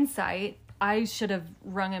hindsight, I should have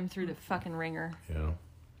wrung him through the fucking ringer. Yeah.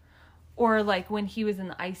 Or like when he was in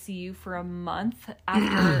the ICU for a month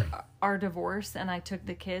after our divorce and I took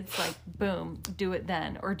the kids, like, boom, do it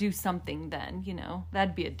then. Or do something then, you know.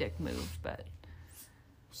 That'd be a dick move, but...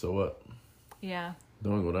 So what? Yeah.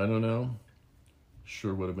 Knowing what I know now,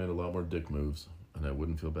 sure would have made a lot more dick moves, and I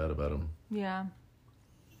wouldn't feel bad about them. Yeah.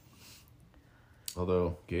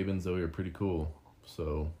 Although, Gabe and Zoe are pretty cool,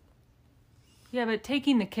 so... Yeah, but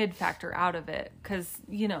taking the kid factor out of it, because,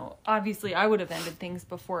 you know, obviously I would have ended things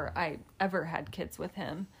before I ever had kids with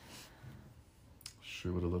him.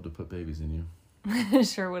 Sure would have loved to put babies in you.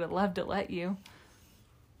 Sure would have loved to let you.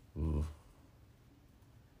 Ooh.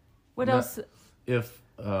 What else? If,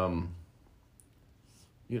 I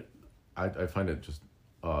find it just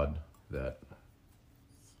odd that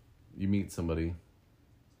you meet somebody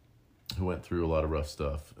who went through a lot of rough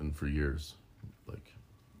stuff and for years, like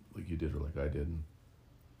you did or like I did.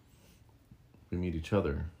 We meet each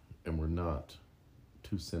other and we're not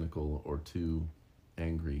too cynical or too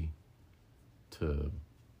angry to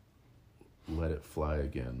let it fly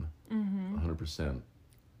again. 100%.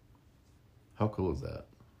 How cool is that?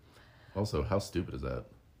 Also, how stupid is that?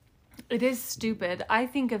 It is stupid. I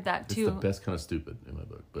think of that too. It's the best kind of stupid in my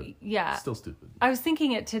book, but yeah, it's still stupid. I was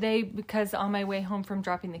thinking it today because on my way home from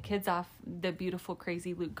dropping the kids off, the beautiful,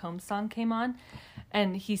 crazy Luke Combs song came on.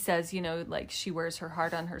 And he says, you know, like she wears her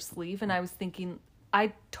heart on her sleeve. And I was thinking,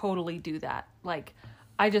 I totally do that. Like,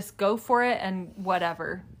 I just go for it and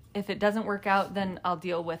whatever. If it doesn't work out, then I'll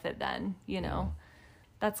deal with it then, you know.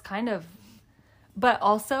 That's kind of... But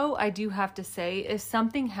also, I do have to say, if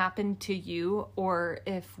something happened to you or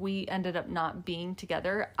if we ended up not being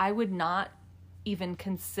together, I would not even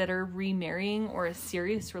consider remarrying or a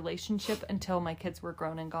serious relationship until my kids were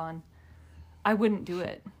grown and gone. I wouldn't do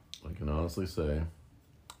it. I can honestly say,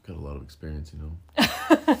 I've got a lot of experience, you know.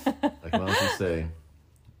 I can honestly say,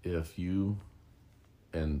 if you,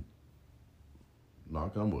 and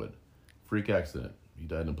knock on wood, freak accident, you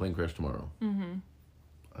died in a plane crash tomorrow,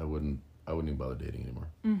 I wouldn't even bother dating anymore.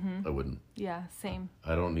 I wouldn't. Yeah, same.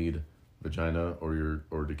 I don't need vagina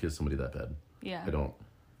or to kiss somebody that bad. Yeah. I don't.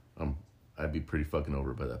 I'd be pretty fucking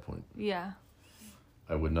over it by that point. Yeah.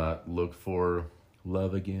 I would not look for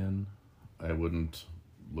love again. I wouldn't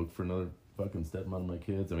look for another fucking stepmom of my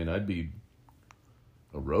kids. I mean, I'd be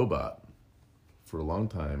a robot for a long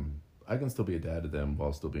time. I can still be a dad to them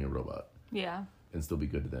while still being a robot. Yeah. And still be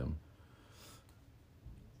good to them.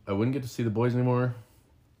 I wouldn't get to see the boys anymore.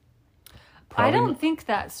 I don't think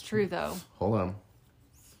that's true, though. Hold on.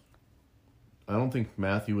 I don't think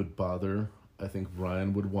Matthew would bother. I think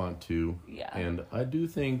Ryan would want to. Yeah. And I do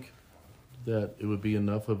think that it would be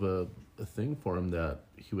enough of a thing for him that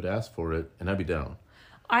he would ask for it, and I'd be down.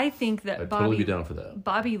 I think that I'd totally be down for that.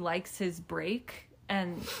 Bobby likes his break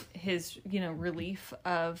and his, relief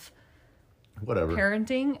of whatever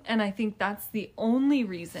parenting, and I think that's the only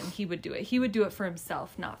reason he would do it. He would do it for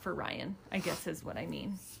himself, not for Ryan, I guess is what I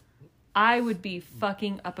mean. I would be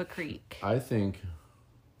fucking up a creek. I think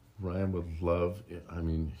Ryan would love, I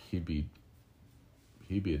mean, he'd be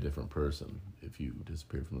a different person if you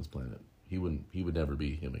disappeared from this planet. He would never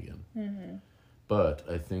be him again. Mm-hmm. But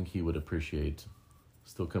I think he would appreciate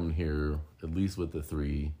still coming here, at least with the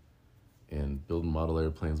three, and building model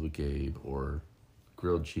airplanes with Gabe, or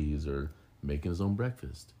grilled cheese, or making his own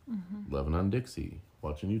breakfast, loving on Dixie,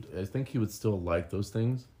 watching you. I think he would still like those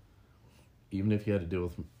things, even if he had to deal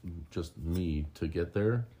with just me to get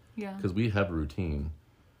there. Yeah. Because we have a routine.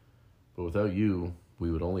 But without you, we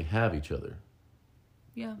would only have each other.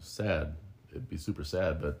 Yeah. Sad. It'd be super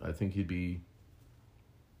sad, but I think he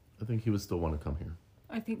would still want to come here.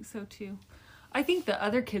 I think so too. I think the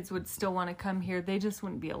other kids would still want to come here. They just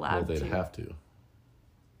wouldn't be allowed Well, they'd to. have to.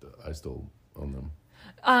 I still own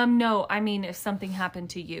them. No, I mean if something happened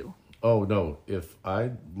to you. Oh, no. If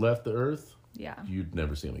I left the earth, Yeah. you'd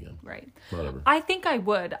never see him again. Right. Whatever. I think I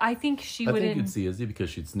would. I think she I wouldn't. think you'd see Izzy because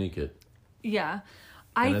she'd sneak it. Yeah.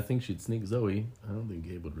 And I think she'd sneak Zoe. I don't think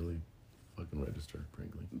Gabe would really fucking register,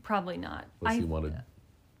 frankly. Probably not. Unless he wanted...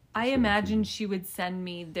 I imagine she would send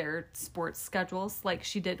me their sports schedules like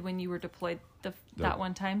she did when you were deployed that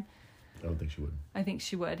one time. I don't think she would. I think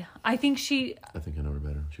she would. I think I know her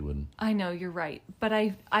better. She wouldn't. I know, you're right. But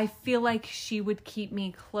I feel like she would keep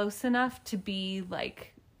me close enough to be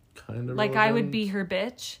like... Kind of Like I would be her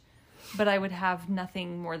bitch, but I would have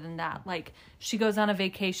nothing more than that. Like she goes on a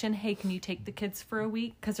vacation. Hey, can you take the kids for a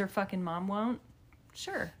week? Because her fucking mom won't.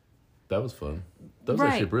 Sure. That was fun. That was Right.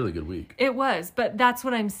 actually a really good week. It was, but that's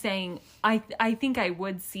what I'm saying. I think I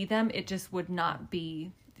would see them. It just would not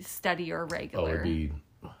be steady or Oh, regular. it'd be,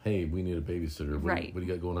 hey, we need a babysitter. Right. What do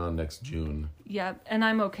you got going on next June? Yep, and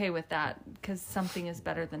I'm okay with that because something is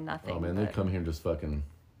better than nothing. Oh, man, they'd come here and just fucking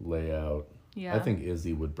lay out. Yeah. I think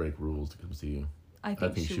Izzy would break rules to come see you. I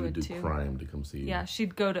think she would do too. crime to come see you. Yeah,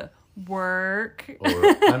 she'd go to work. Or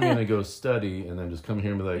I'm going to go study and then just come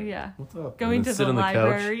here and be like, Yeah. what's up? Going and then to sit the on the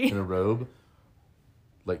library. couch in a robe,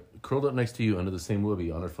 like curled up next to you under the same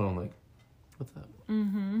whoopee on her phone, like, what's up?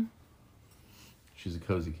 Mm-hmm. She's a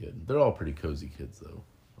cozy kid. They're all pretty cozy kids, though,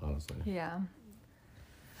 honestly. Yeah.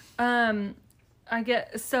 I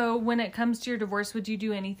get so when it comes to your divorce, would you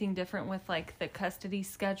do anything different with like the custody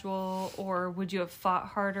schedule, or would you have fought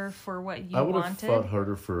harder for what you I would wanted? have fought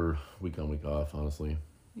harder for week on, week off, honestly.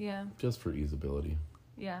 Yeah. Just for easeability.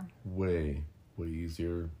 Yeah. Way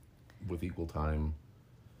easier with equal time.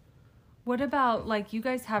 What about like you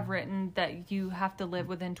guys have written that you have to live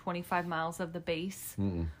within 25 miles of the base?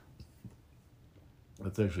 Mm-mm.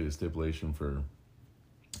 That's actually a stipulation for,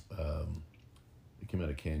 it came out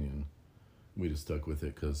of Canyon. We just stuck with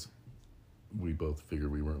it because we both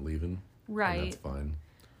figured we weren't leaving. Right. And that's fine.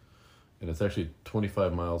 And it's actually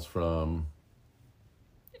 25 miles from...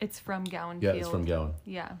 It's from Gowan Yeah, Field. it's from Gowan.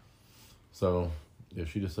 Yeah. So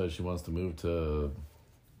if she decides she wants to move to,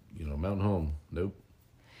 Mountain Home, nope.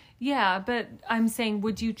 Yeah, but I'm saying,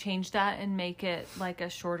 would you change that and make it like a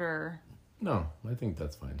shorter No, I think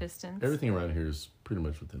that's fine. distance? Everything around here is pretty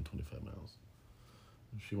much within 25 miles.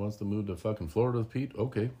 If she wants to move to fucking Florida with Pete,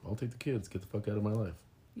 okay, I'll take the kids. Get the fuck out of my life.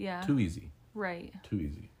 Yeah. Too easy. Right. Too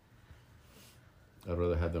easy. I'd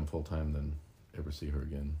rather have them full time than ever see her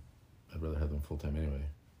again. I'd rather have them full time anyway.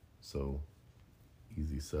 So,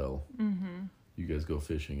 easy sell. Mm-hmm. You guys go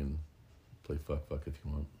fishing and play fuck if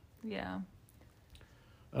you want. Yeah.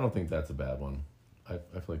 I don't think that's a bad one. I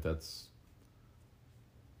feel like that's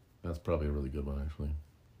probably a really good one, actually.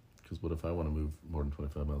 Because what if I want to move more than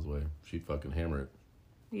 25 miles away? She'd fucking hammer it.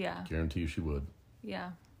 Yeah. Guarantee you she would.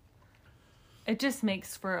 Yeah. It just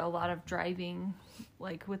makes for a lot of driving,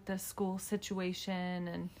 like with the school situation.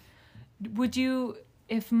 And would you,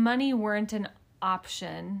 if money weren't an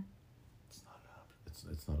option?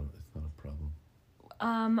 It's not a problem.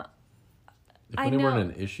 If I money know.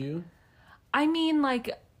 weren't an issue, I mean,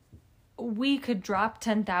 like, we could drop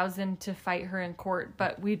 $10,000 to fight her in court,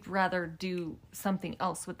 but we'd rather do something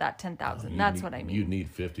else with that $10,000. That's what I mean. You'd need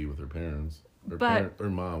 50 with her parents. Her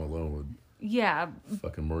mom alone would Yeah,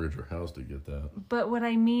 fucking mortgage her house to get that. but what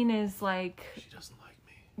I mean is, like, She doesn't like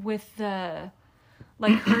me. with the,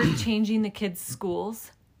 like, her changing the kids'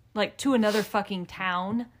 schools, like, to another fucking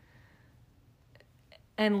town,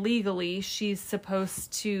 and legally she's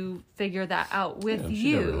supposed to figure that out with Yeah,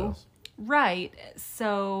 she never you. does. Right.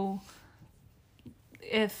 So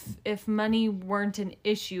if money weren't an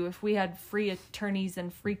issue, if we had free attorneys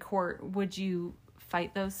and free court, would you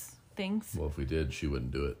fight those things? Well, if we did, she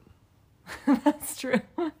wouldn't do it. That's true.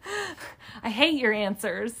 I hate your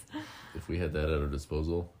answers. If we had that at our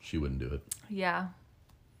disposal, she wouldn't do it. Yeah.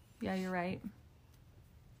 Yeah, you're right.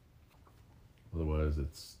 Otherwise,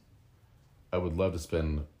 I would love to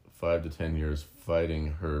spend 5 to 10 years fighting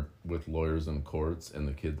her with lawyers and courts and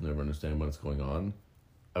the kids never understand what's going on.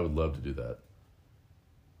 I would love to do that.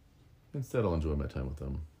 Instead, I'll enjoy my time with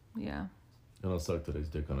them. Yeah. And I'll suck today's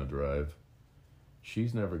dick on a drive.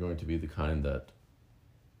 She's never going to be the kind that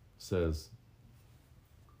says,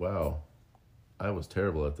 wow, I was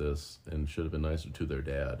terrible at this and should have been nicer to their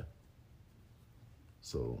dad.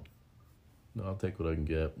 So, no, I'll take what I can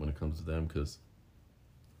get when it comes to them because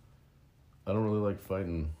I don't really like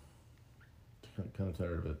fighting. Kind of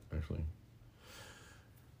tired of it, actually.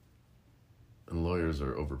 And lawyers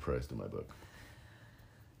are overpriced in my book.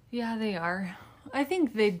 Yeah, they are. I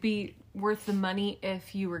think they'd be worth the money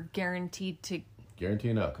if you were guaranteed to Guarantee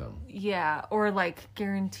an outcome. Yeah, or like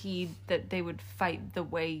guaranteed that they would fight the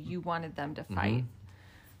way you wanted them to fight.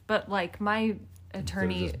 But like my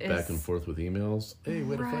attorney Instead of just back and forth with emails. Hey,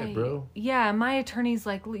 way to fight, bro. Yeah, my attorney's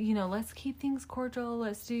like, let's keep things cordial.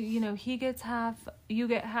 Let's do, he gets half, you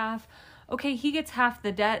get half. Okay, he gets half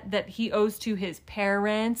the debt that he owes to his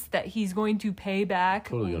parents that he's going to pay back.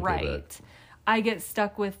 Totally gonna pay back. I get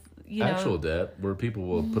stuck with, actual debt where people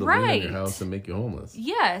will put a lien on your house and make you homeless.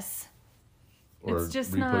 Yes. Or it's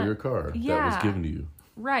just repo your car that was given to you.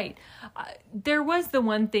 Right. There was the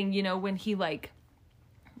one thing,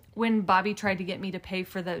 when Bobby tried to get me to pay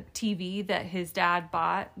for the TV that his dad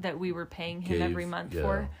bought that we were paying him every month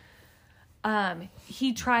for.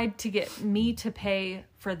 He tried to get me to pay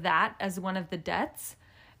for that as one of the debts.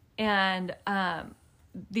 And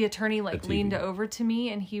the attorney leaned over to me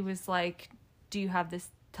and he was like, do you have this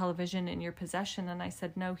television in your possession? And I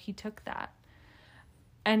said, no, he took that.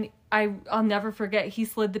 And I'll never forget, he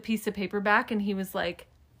slid the piece of paper back and he was like,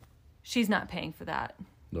 she's not paying for that.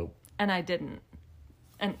 Nope. And I didn't.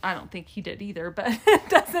 And I don't think he did either, but it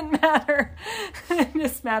doesn't matter. It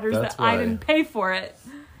just matters that I didn't pay for it.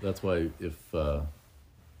 That's why if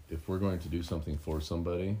we're going to do something for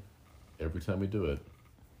somebody, every time we do it,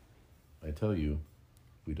 I tell you,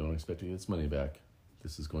 we don't expect to get this money back.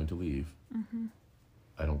 This is going to leave. Mm-hmm.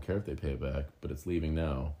 I don't care if they pay it back, but it's leaving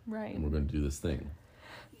now. Right. And we're going to do this thing.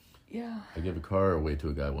 Yeah. I gave a car away to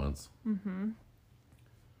a guy once. Mm-hmm.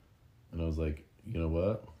 And I was like, you know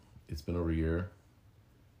what? It's been over a year.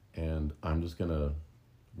 And we're just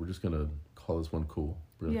gonna call this one cool.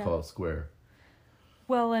 We're gonna call it square.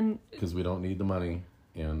 Well, and because we don't need the money,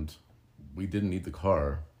 and we didn't need the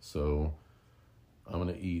car, so I'm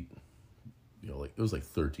gonna eat. It was like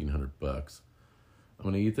 $1,300. I'm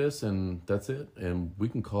gonna eat this, and that's it. And we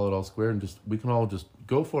can call it all square, and we can all just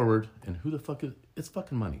go forward. And who the fuck it's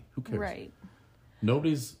fucking money? Who cares? Right.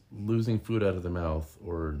 Nobody's losing food out of their mouth,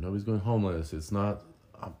 or nobody's going homeless. It's not.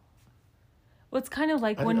 Well, it's kind of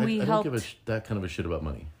like when we helped... I don't give that kind of a shit about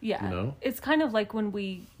money. Yeah. It's kind of like when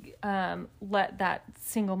we let that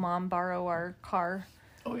single mom borrow our car.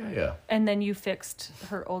 Oh, yeah. And then you fixed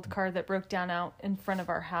her old car that broke down out in front of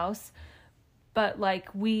our house. But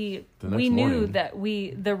we knew that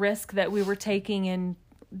the risk that we were taking in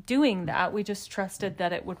doing that, we just trusted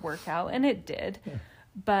that it would work out. And it did. Yeah.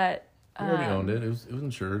 But... We already owned it. It was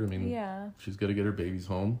insured. I mean, she's got to get her babies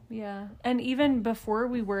home. Yeah. And even before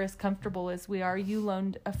we were as comfortable as we are, you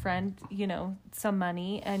loaned a friend, some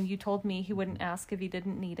money, and you told me he wouldn't ask if he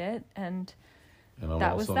didn't need it. And I'm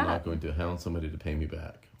also not going to hound somebody to pay me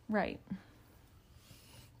back. Right.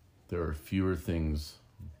 There are fewer things.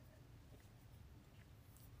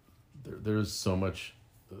 There's so much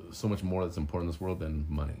more that's important in this world than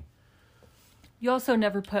money. You also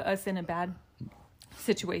never put us in a bad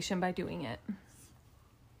situation by doing it.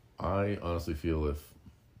 I honestly feel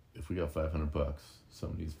if we got $500,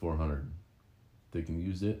 somebody needs $400, they can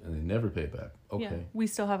use it and they never pay it back. Okay, yeah, we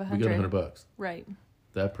still have $100. We got $100. Right.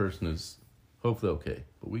 That person is hopefully okay,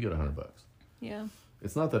 but we got $100. Yeah.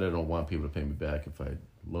 It's not that I don't want people to pay me back if I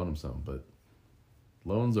loan them something, but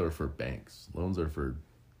loans are for banks. Loans are for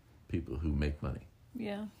people who make money.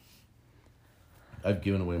 Yeah. I've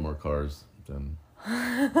given away more cars than.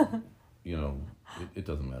 It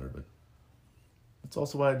doesn't matter, but it's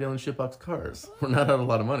also why I deal in shitbox cars. We're not out a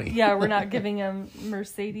lot of money. Yeah, we're not giving them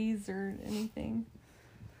Mercedes or anything.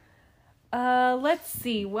 Let's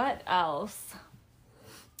see, what else?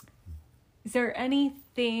 Is there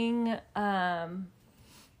anything,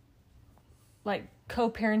 like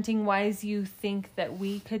co-parenting wise you think that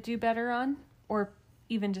we could do better on? Or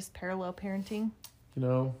even just parallel parenting?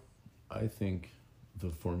 I think the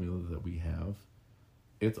formula that we have,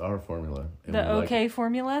 it's our formula. And the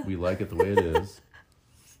formula? We like it the way it is.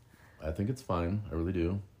 I think it's fine. I really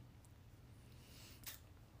do.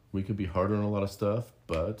 We could be harder on a lot of stuff,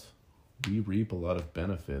 but we reap a lot of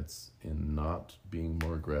benefits in not being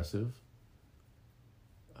more aggressive.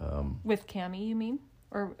 With Cammie, you mean?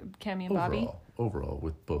 Or Cammie and Bobby? Overall,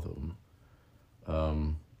 with both of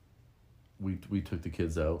them. We took the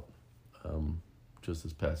kids out just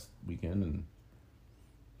this past weekend, and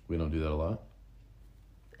we don't do that a lot.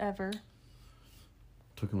 Ever.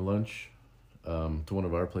 Took them to lunch to one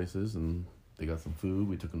of our places, and they got some food.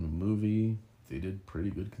 We took them to a movie. They did pretty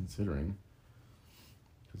good considering,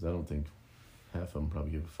 because I don't think half of them probably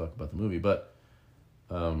give a fuck about the movie. But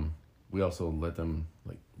we also let them,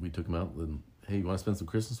 we took them out. And, hey, you want to spend some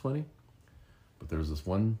Christmas money? But there was this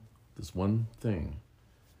one thing.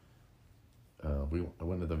 I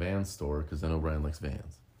went to the van store because I know Brian likes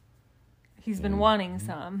vans. He's been wanting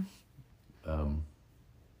some.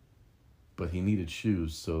 but he needed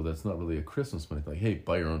shoes, so that's not really a Christmas money. Like, hey,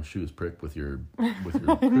 buy your own shoes, prick, with your Christmas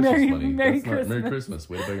money. Merry That's not Christmas. Merry Christmas.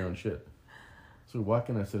 Way to buy your own shit. So we walk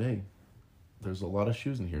in, I said, hey, there's a lot of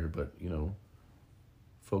shoes in here, but, you know,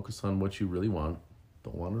 focus on what you really want.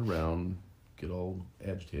 Don't wander around, get all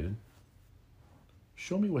agitated.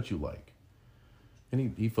 Show me what you like.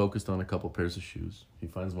 And he focused on a couple pairs of shoes. He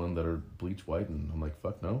finds one that are bleach white, and I'm like,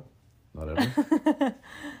 fuck no, not ever.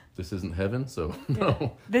 This isn't heaven, so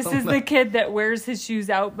no. This is the kid that wears his shoes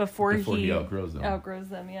out before he outgrows them. Outgrows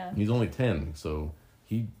them, yeah. He's only 10, so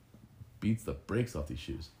he beats the brakes off these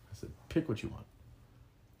shoes. I said, pick what you want.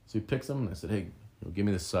 So he picks them, and I said, hey, give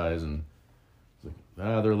me this size. And he's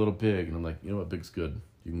like, they're a little big. And I'm like, you know what, big's good.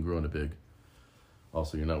 You can grow into big.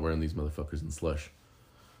 Also, you're not wearing these motherfuckers in slush.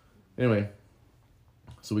 Anyway,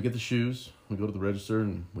 so we get the shoes. We go to the register,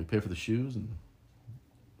 and we pay for the shoes, and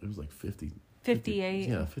it was like 58.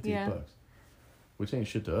 58 bucks. Which ain't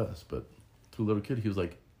shit to us, but to a little kid, he was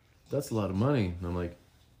like, that's a lot of money. And I'm like,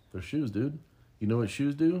 they're shoes, dude. You know what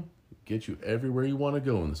shoes do? Get you everywhere you want to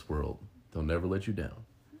go in this world. They'll never let you down.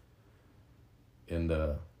 And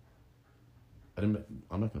I'm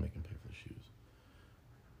not gonna make him pay for the shoes.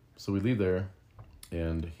 So we leave there,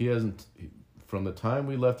 and from the time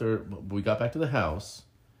we left there, we got back to the house,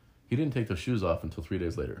 he didn't take those shoes off until 3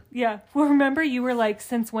 days later. Yeah. Well, remember, you were like,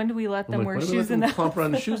 since when do we let them wear shoes in the house? Clomp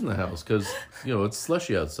around the shoes in the house, because, you know, it's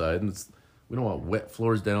slushy outside, and we don't want wet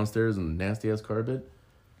floors downstairs and nasty-ass carpet.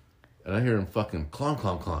 And I hear him fucking clomp,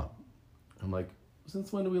 clomp, clomp. I'm like,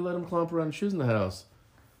 since when do we let him clomp around shoes in the house?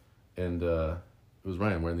 And it was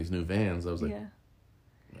Ryan wearing these new Vans. I was like, yeah.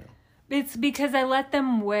 It's because I let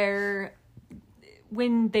them wear,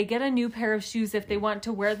 when they get a new pair of shoes, if they want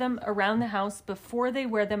to wear them around the house before they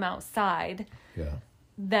wear them outside,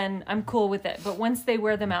 then I'm cool with it. But once they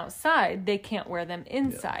wear them outside, they can't wear them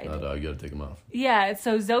inside. No, you gotta take them off. Yeah,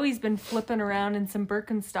 so Zoe's been flipping around in some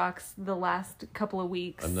Birkenstocks the last couple of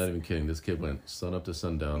weeks. I'm not even kidding. This kid went sun up to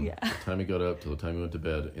sundown. Yeah. The time he got up till the time he went to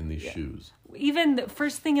bed in these shoes. Even the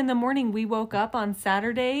first thing in the morning, we woke up on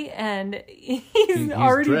Saturday, and he's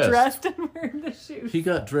already dressed and wearing the shoes. He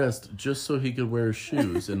got dressed just so he could wear his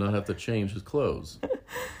shoes and not have to change his clothes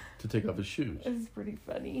to take off his shoes. It's pretty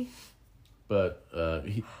funny. But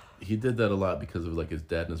he did that a lot because of like his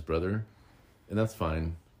dad and his brother, and that's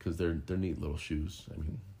fine because they're neat little shoes. I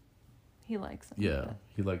mean, he likes them. Yeah,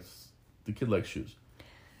 the kid likes shoes.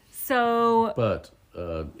 So, but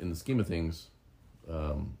in the scheme of things,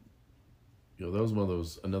 you know, that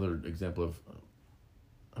was another example of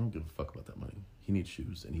I don't give a fuck about that money. He needs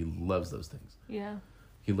shoes, and he loves those things. Yeah.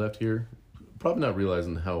 He left here, probably not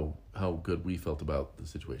realizing how good we felt about the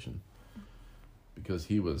situation, because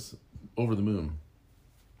he was over the moon.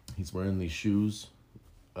 He's wearing these shoes,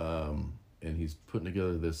 and he's putting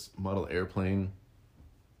together this model airplane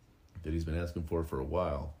that he's been asking for a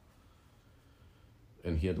while.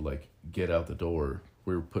 And he had to like get out the door.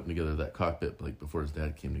 We were putting together that cockpit like before his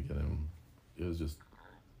dad came to get him. It was just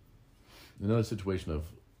another situation of,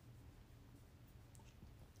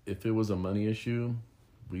 if it was a money issue,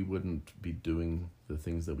 we wouldn't be doing the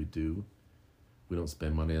things that we do. We don't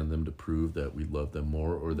spend money on them to prove that we love them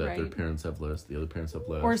more, or that their parents have less, the other parents have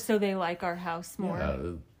less. Or so they like our house more.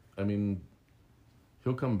 Yeah, I mean,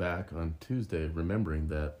 he'll come back on Tuesday remembering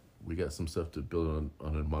that we got some stuff to build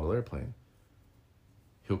on a model airplane.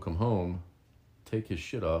 He'll come home, take his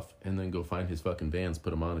shit off, and then go find his fucking Vans, put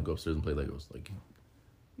them on, and go upstairs and play Legos. Like,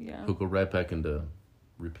 he'll go right back into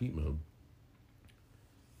repeat mode.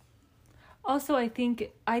 Also, I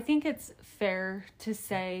think it's fair to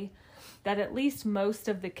say that at least most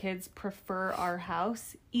of the kids prefer our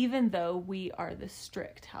house, even though we are the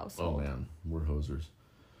strict household. Oh man, we're hosers.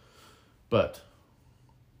 But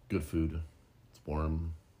good food. It's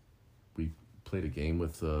warm. We played a game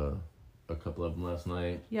with a couple of them last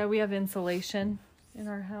night. Yeah, we have insulation in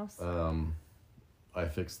our house. I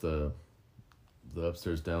fixed the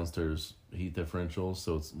upstairs downstairs heat differential,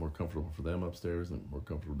 so it's more comfortable for them upstairs and more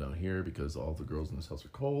comfortable down here, because all the girls in this house are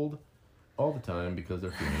cold all the time because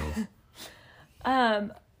they're females.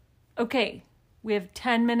 Okay, we have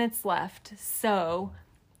 10 minutes left. So,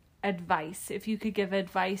 advice. If you could give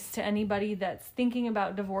advice to anybody that's thinking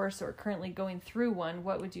about divorce or currently going through one,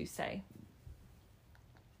 what would you say?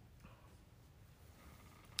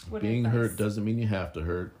 Being hurt doesn't mean you have to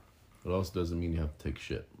hurt. It also doesn't mean you have to take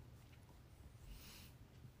shit.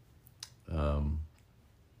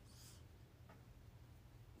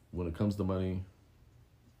 When it comes to money,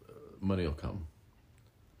 money will come.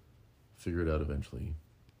 Figure it out eventually.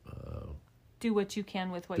 Do what you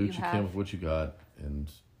can with what you have. Do what you can with what you got,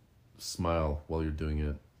 and smile while you're doing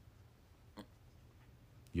it.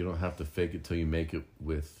 You don't have to fake it till you make it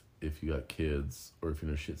with if you got kids or if you're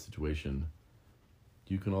in a shit situation,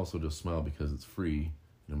 you can also just smile because it's free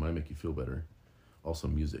and it might make you feel better. Also,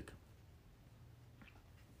 music.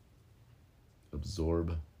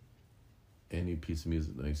 Absorb any piece of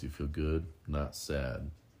music that makes you feel good, not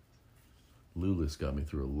sad. Lulis got me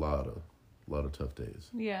through a lot of tough days.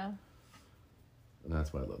 Yeah. And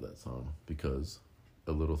that's why I love that song, because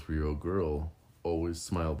a little 3-year-old girl always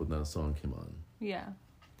smiled when that song came on. Yeah.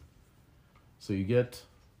 So you get,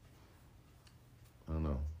 I don't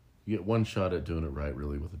know, you get one shot at doing it right,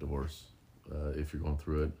 really, with a divorce. If you're going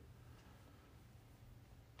through it,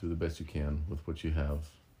 do the best you can with what you have.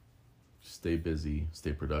 Stay busy,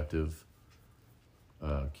 stay productive,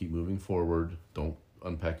 keep moving forward. Don't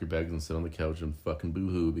unpack your bags and sit on the couch and fucking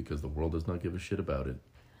boo-hoo because the world does not give a shit about it.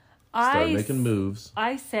 Start making moves.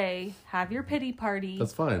 I say, have your pity party.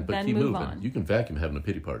 That's fine, but then keep move moving. on. You can vacuum having a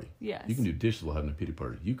pity party. Yes. You can do dishes while having a pity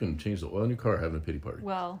party. You can change the oil in your car having a pity party.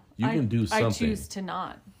 Well, you can do something. I choose to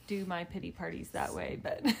not do my pity parties that way,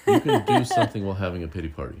 but you can do something while having a pity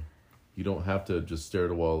party. You don't have to just stare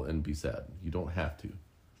at a wall and be sad. You don't have to.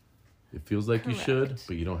 It feels like Correct. you should,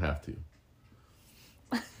 but you don't have to.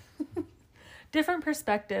 Different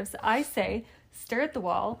perspectives. I say, stare at the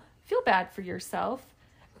wall, feel bad for yourself,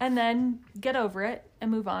 and then get over it and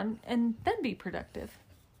move on, and then be productive.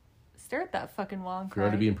 Stare at that fucking wall and If cry. you're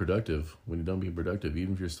already being productive, when you're done being productive,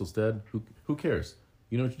 even if you're still sad, who cares?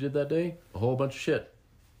 You know what you did that day? A whole bunch of shit.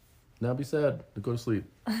 Now be sad and go to sleep.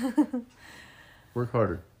 Work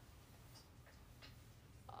harder.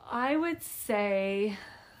 I would say...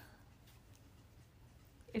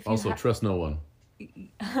 If you Also, trust no one.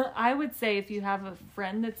 I would say if you have a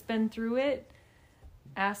friend that's been through it,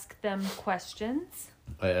 ask them questions.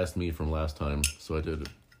 I asked me from last time, so I did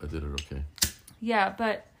it okay. Yeah,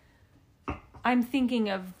 but I'm thinking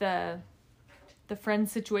of the friend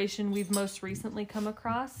situation we've most recently come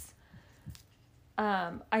across.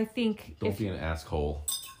 I think Don't be an asshole.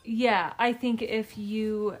 Yeah, I think if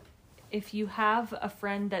you have a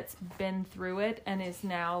friend that's been through it and is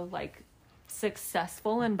now like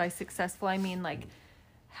successful, and by successful I mean like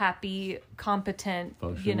happy, competent,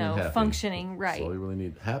 Happy. functioning, right. That's all you really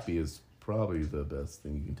need. Happy is probably the best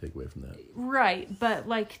thing you can take away from that. Right, but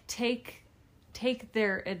like take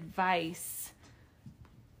their advice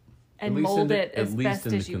and mold it as best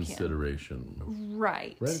as you can. Consideration.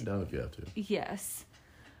 Right. Write it down if you have to. Yes.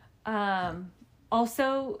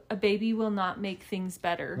 Also, a baby will not make things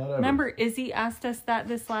better. Not ever. Remember, Izzy asked us that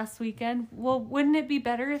this last weekend. Well, wouldn't it be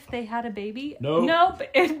better if they had a baby? Nope. Nope,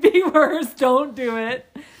 it'd be worse. Don't do it.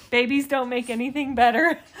 Babies don't make anything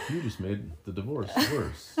better. You just made the divorce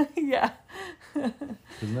worse. Yeah.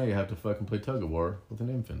 Because now you have to fucking play tug of war with an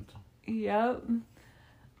infant. Yep.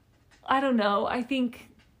 I don't know. I think,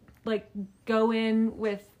 like, go in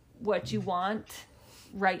with what you want.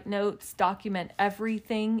 Write notes. Document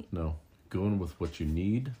everything. No. Go in with what you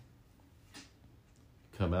need.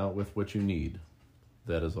 Come out with what you need.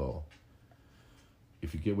 That is all.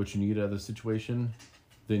 If you get what you need out of the situation,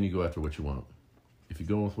 then you go after what you want. If you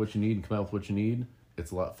go in with what you need and come out with what you need,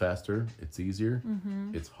 it's a lot faster. It's easier.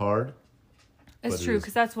 Mm-hmm. It's hard. It's true,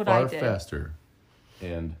 because that's what I did. Far faster.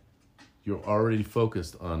 And you're already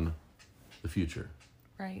focused on the future.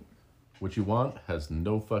 Right. What you want has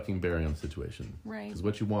no fucking bearing on the situation. Right. Because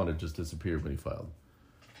what you wanted just disappeared when you filed.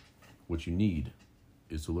 What you need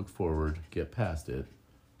is to look forward, get past it,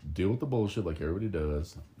 deal with the bullshit like everybody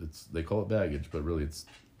does. They call it baggage, but really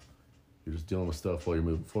you're just dealing with stuff while you're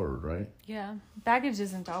moving forward, right? Yeah. Baggage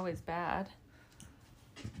isn't always bad.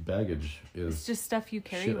 Baggage is It's just stuff you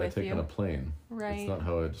carry shit with I take you. on a plane. Right. It's not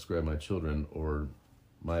how I describe my children or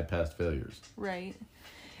my past failures. Right.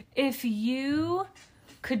 If you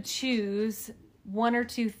could choose one or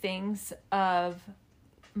two things of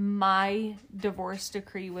my divorce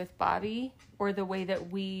decree with Bobby or the way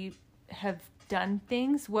that we have done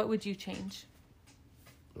things, what would you change?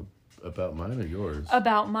 About mine or yours?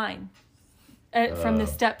 About mine. From the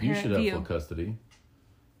step-parent You should view. have full custody,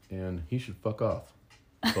 and he should fuck off.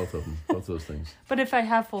 Both of them. Both those things. But if I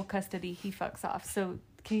have full custody, he fucks off. So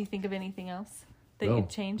can you think of anything else that No, you'd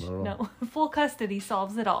change? not at all. No. Full custody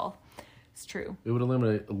solves it all. It's true. It would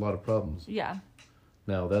eliminate a lot of problems. Yeah.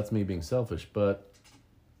 Now, that's me being selfish, but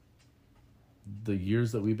the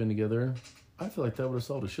years that we've been together, I feel like that would have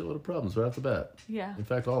solved a shitload of problems right off the bat. Yeah. In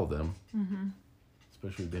fact, all of them. Mm-hmm.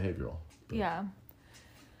 Especially behavioral. But Yeah.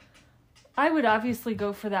 I would obviously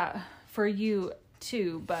go for that for you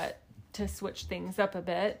too, but to switch things up a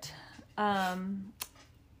bit.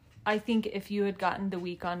 I think if you had gotten the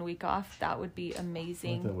week on, week off, that would be I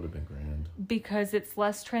amazing. think that would have been grand. Because it's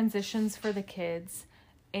less transitions for the kids,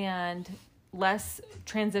 and less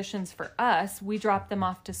transitions for us. We drop them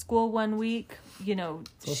off to school one week. You know,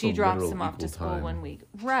 It's she also drops literal them off to equal school time. 1 week.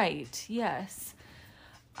 Right. Yes.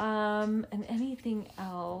 And anything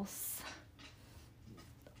else?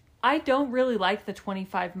 I don't really like the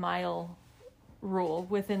 25-mile rule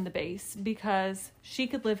within the base because she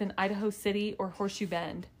could live in Idaho City or Horseshoe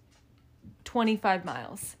Bend. 25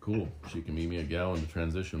 miles. Cool. She can meet me at Gowan to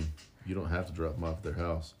transition. You don't have to drop them off at their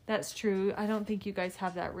house. That's true. I don't think you guys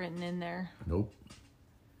have that written in there. Nope.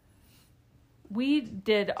 We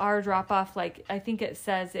did our drop off, like, I think it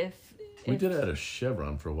says We did it at a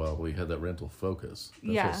Chevron for a while. We had that rental Focus.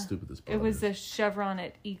 That's yeah, how stupid this part it was is. a Chevron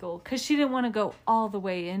at Eagle because she didn't want to go all the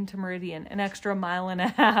way into Meridian, an extra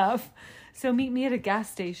 1.5 miles. So meet me at a gas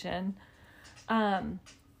station. A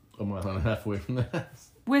mile and a half away from the house.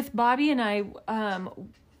 With Bobby and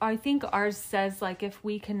I think ours says, like, if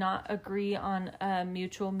we cannot agree on a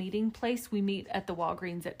mutual meeting place, we meet at the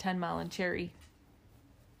Walgreens at 10 Mile and Cherry.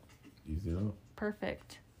 Easy enough.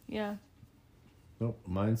 Perfect. Yeah. Nope.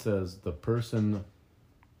 Mine says the person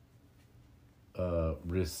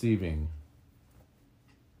receiving,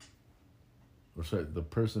 or sorry, either the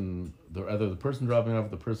person dropping off or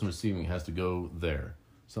the person receiving has to go there.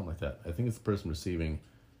 Something like that. I think it's the person receiving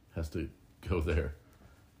has to go there.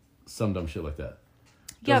 Some dumb shit like that.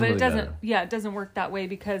 Yeah, but really it doesn't. matter. Yeah, it doesn't work that way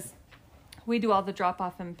because we do all the drop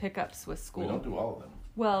off and pickups with school. We don't do all of them.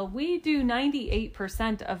 Well, we do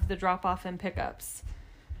 98% of the drop off and pickups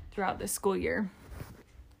throughout the school year.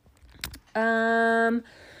 Trying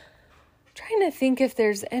to think if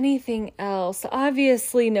there's anything else.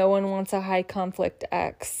 Obviously, no one wants a high conflict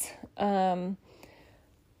ex. The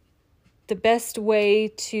best way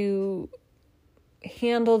to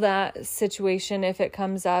handle that situation if it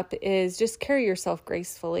comes up is just carry yourself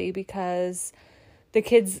gracefully because the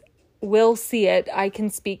kids will see it. I can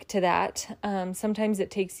speak to that. Sometimes it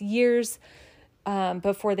takes years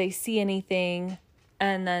before they see anything.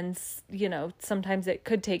 And then, you know, sometimes it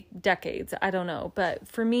could take decades. I don't know. But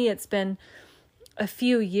for me, it's been a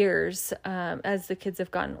few years. As the kids have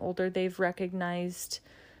gotten older, they've recognized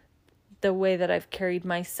the way that I've carried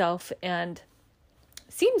myself and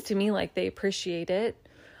seems to me like they appreciate it.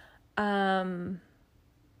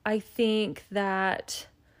 I think that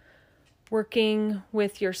working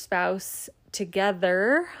with your spouse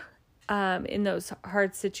together in those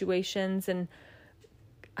hard situations, and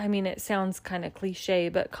I mean, it sounds kind of cliche,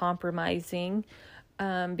 but compromising,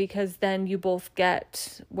 because then you both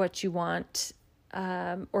get what you want,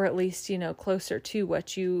 or at least, you know, closer to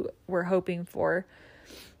what you were hoping for.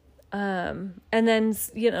 And then,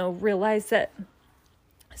 you know, realize that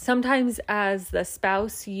sometimes as the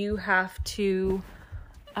spouse, you have to,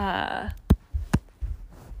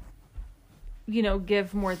 you know,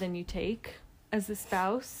 give more than you take as a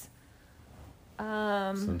spouse.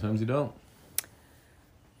 Sometimes you don't.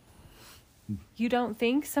 You don't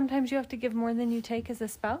think sometimes you have to give more than you take as a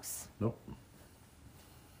spouse? Nope. I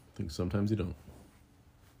think sometimes you don't.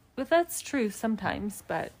 But that's true sometimes,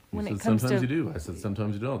 but when You it said comes sometimes to... you do. I said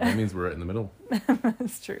sometimes you don't. That means we're right in the middle.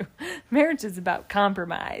 That's true. Marriage is about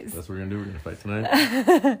compromise. That's what we're going to do. We're going to fight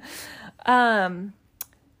tonight.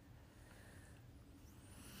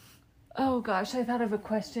 Oh gosh, I thought of a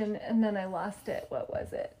question and then I lost it. What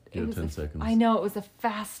was it? You It have was 10 seconds. I know, it was a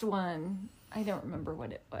fast one. I don't remember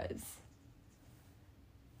what it was.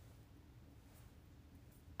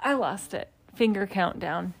 I lost it. Finger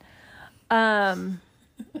countdown.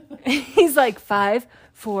 He's like 5,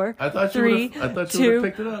 4, I thought you 3, would've- I thought you 2, would've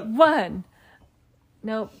picked it up. 1.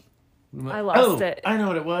 Nope. I lost it. I know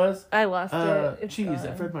what it was. I lost it. It's Cheese gone.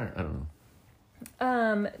 at Fred Meyer. I don't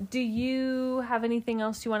know. Do you have anything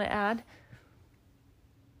else you want to add?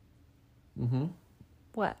 Mm-hmm.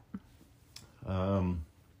 What? If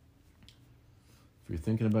you're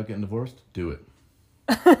thinking about getting divorced, do it.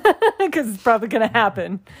 Because it's probably going to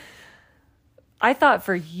happen. I thought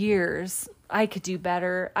for years I could do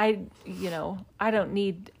better. I don't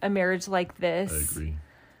need a marriage like this. I agree.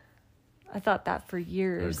 I thought that for I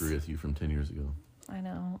years. agree with you from 10 years ago. I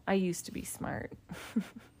know. I used to be smart. I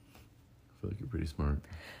feel like you're pretty smart.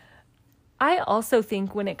 I also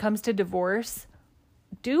think when it comes to divorce,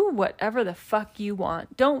 do whatever the fuck you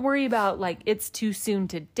want. Don't worry about like it's too soon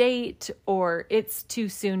to date or it's too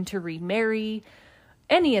soon to remarry.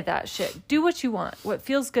 Any of that shit. Do what you want. What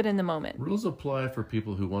feels good in the moment. Rules apply for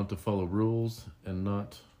people who want to follow rules and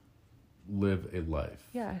not live a life.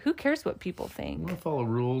 Yeah. Who cares what people You think? want to follow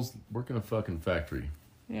rules? Work in a fucking factory.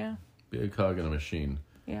 Yeah. Be a cog in a machine.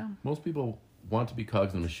 Yeah. Most people want to be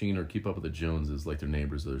cogs in a machine or keep up with the Joneses like their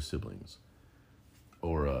neighbors or their siblings.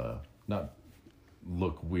 Or not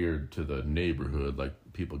look weird to the neighborhood like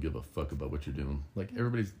people give a fuck about what you're doing. Like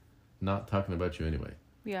everybody's not talking about you anyway.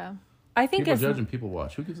 Yeah. I think People judge and people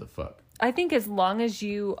watch. Who gives a fuck? I think as long as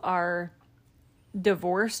you are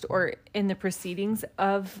divorced or in the proceedings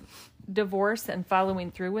of divorce and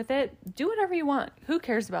following through with it, do whatever you want. Who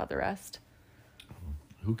cares about the rest?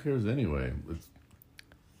 Who cares anyway?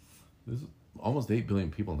 There's almost 8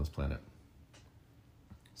 billion people on this planet.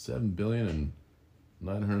 7 billion and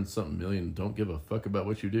 900 something million don't give a fuck about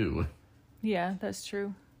what you do. Yeah, that's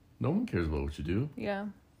true. No one cares about what you do. Yeah.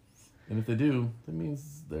 And if they do, that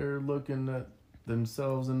means they're looking at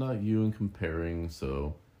themselves and not you and comparing.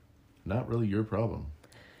 So, not really your problem.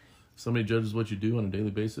 If somebody judges what you do on a daily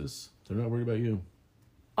basis, they're not worried about you.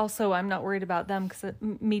 Also, I'm not worried about them because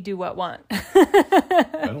me do what want.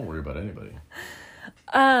 I don't worry about anybody.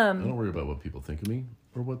 I don't worry about what people think of me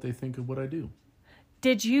or what they think of what I do.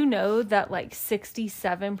 Did you know that like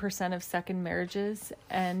 67% of second marriages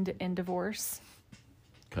end in divorce?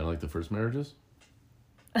 Kind of like the first marriages?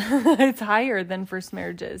 It's higher than first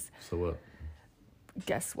marriages. So what?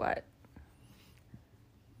 Guess what?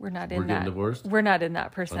 We're not We're getting divorced? We're not in that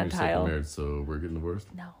I'm your second percentile. marriage, so we're getting divorced?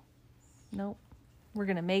 No. Nope. We're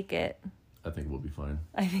going to make it. I think we'll be fine.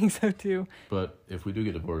 I think so too. But if we do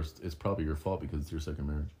get divorced, it's probably your fault because it's your second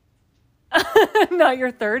marriage. Not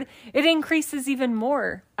your third. It increases even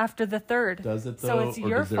more after the third. Does it though? So it's or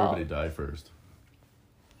your does fault. everybody die first?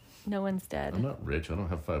 No one's dead. I'm not rich. I don't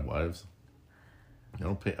have 5 wives. I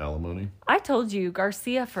don't pay alimony. I told you,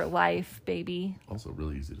 Garcia for life, baby. Also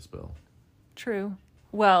really easy to spell. True.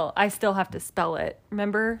 Well, I still have to spell it.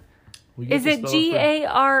 Remember? Well, you Is have to it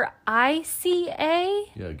spell Garica?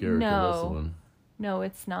 Yeah, Garrica, No. that's the one. No,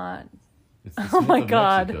 it's not. It's the Oh Smith my of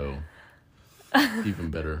God. Mexico. Even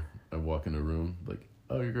better. I walk in a room like,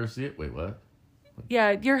 oh, you're Garcia? Wait, what?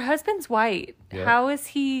 Yeah, your husband's white. Yeah. How is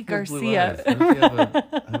he He has blue Garcia? eyes. How does he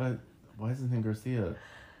have a, why is his name Garcia?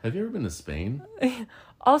 Have you ever been to Spain?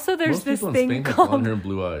 Also, there's Most this people in thing Spain have blonde called. hair and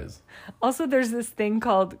blue eyes. Also, there's this thing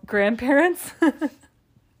called grandparents.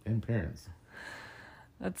 And parents.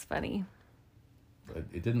 That's funny. But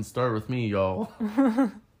it didn't start with me, y'all. I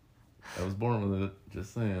was born with it.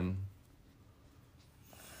 Just saying.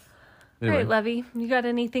 All Anyway, right, Levy, you got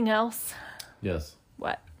anything else? yes.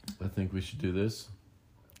 What? I think we should do this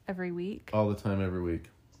Every week? all the time, every week.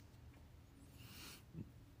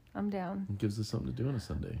 I'm down. It gives us something to do on a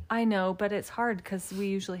Sunday. I know, but it's hard because we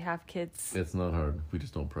usually have kids. It's not hard. We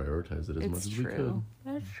just don't prioritize it as much as we could.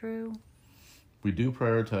 That's true. We do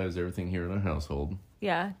prioritize everything here in our household.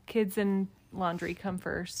 Yeah, kids and laundry come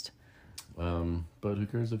first. But who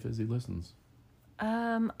cares if Izzy listens?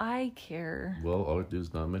 I care. Well, all we do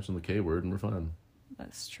is not mention the K word and we're fine.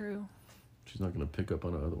 That's true. She's not going to pick up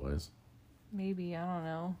on it otherwise. Maybe, I don't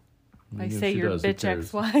know. If I Even if say she your does, who bitch cares?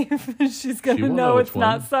 ex-wife, she's going She to won't know know it's which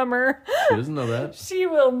not one. summer. She doesn't know that. She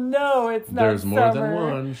will know it's not There's more summer. than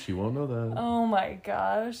one. She won't know that. Oh my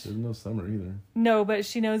gosh. There's no summer either. No, but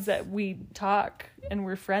she knows that we talk and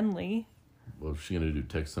we're friendly. Well, she's going to do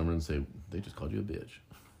text Summer and say, they just called you a bitch.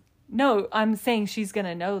 No, I'm saying she's going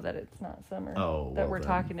to know that it's not summer. Oh, that well we're then.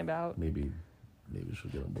 talking about. Maybe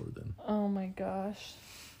she'll get on board then. Oh my gosh.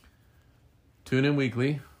 Tune in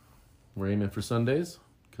weekly. We're aiming for Sundays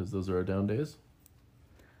because those are our down days.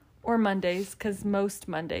 Or Mondays, because most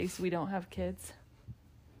Mondays we don't have kids.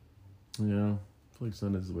 Yeah, I feel like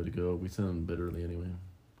Sunday's the way to go. We send them a bit early anyway.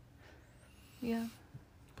 Yeah.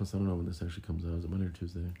 Plus, I don't know when this actually comes out. Is it Monday or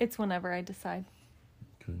Tuesday? It's whenever I decide.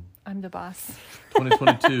 Okay. I'm the boss.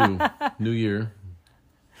 2022, new year.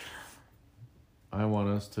 I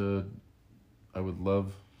would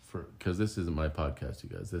love for, because this isn't my podcast, you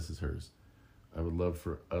guys. This is hers. I would love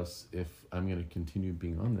for us, if I'm going to continue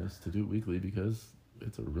being on this, to do it weekly because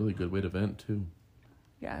it's a really good way to vent too.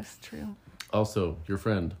 Yeah, it's true. Also, your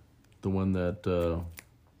friend, the one that,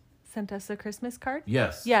 Sent us a Christmas card?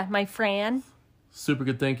 yes. Yeah, my Fran. Super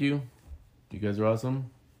good, thank you. You guys are awesome.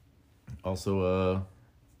 Also,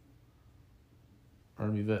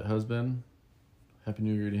 Army vet husband. Happy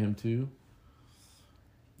New Year to him too.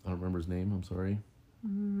 I don't remember his name, I'm sorry.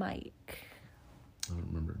 Mike. I don't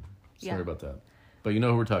remember. Yeah. Sorry about that. But you know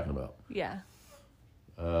who we're talking about. Yeah.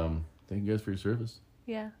 Thank you guys for your service.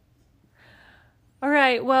 Yeah. All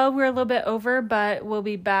right. Well, we're a little bit over, but we'll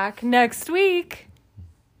be back next week.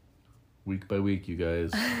 Week by week, you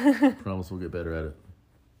guys. Promise we'll get better at it.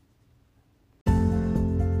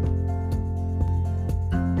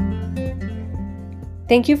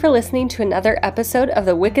 Thank you for listening to another episode of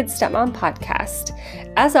the Wicked Stepmom Podcast.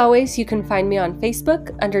 As always, you can find me on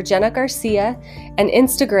Facebook under Jenna Garcia and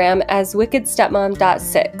Instagram as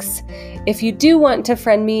wickedstepmom.6. If you do want to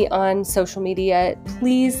friend me on social media,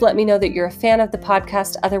 please let me know that you're a fan of the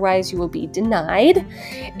podcast. Otherwise, you will be denied.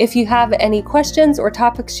 If you have any questions or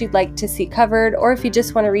topics you'd like to see covered, or if you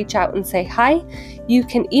just want to reach out and say hi, you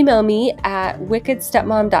can email me at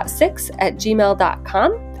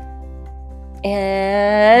wickedstepmom.6@gmail.com.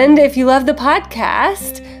 And if you love the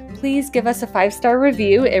podcast, please give us a 5-star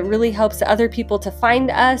review. It really helps other people to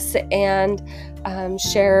find us and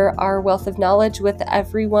share our wealth of knowledge with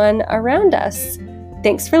everyone around us.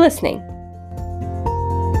 Thanks for listening.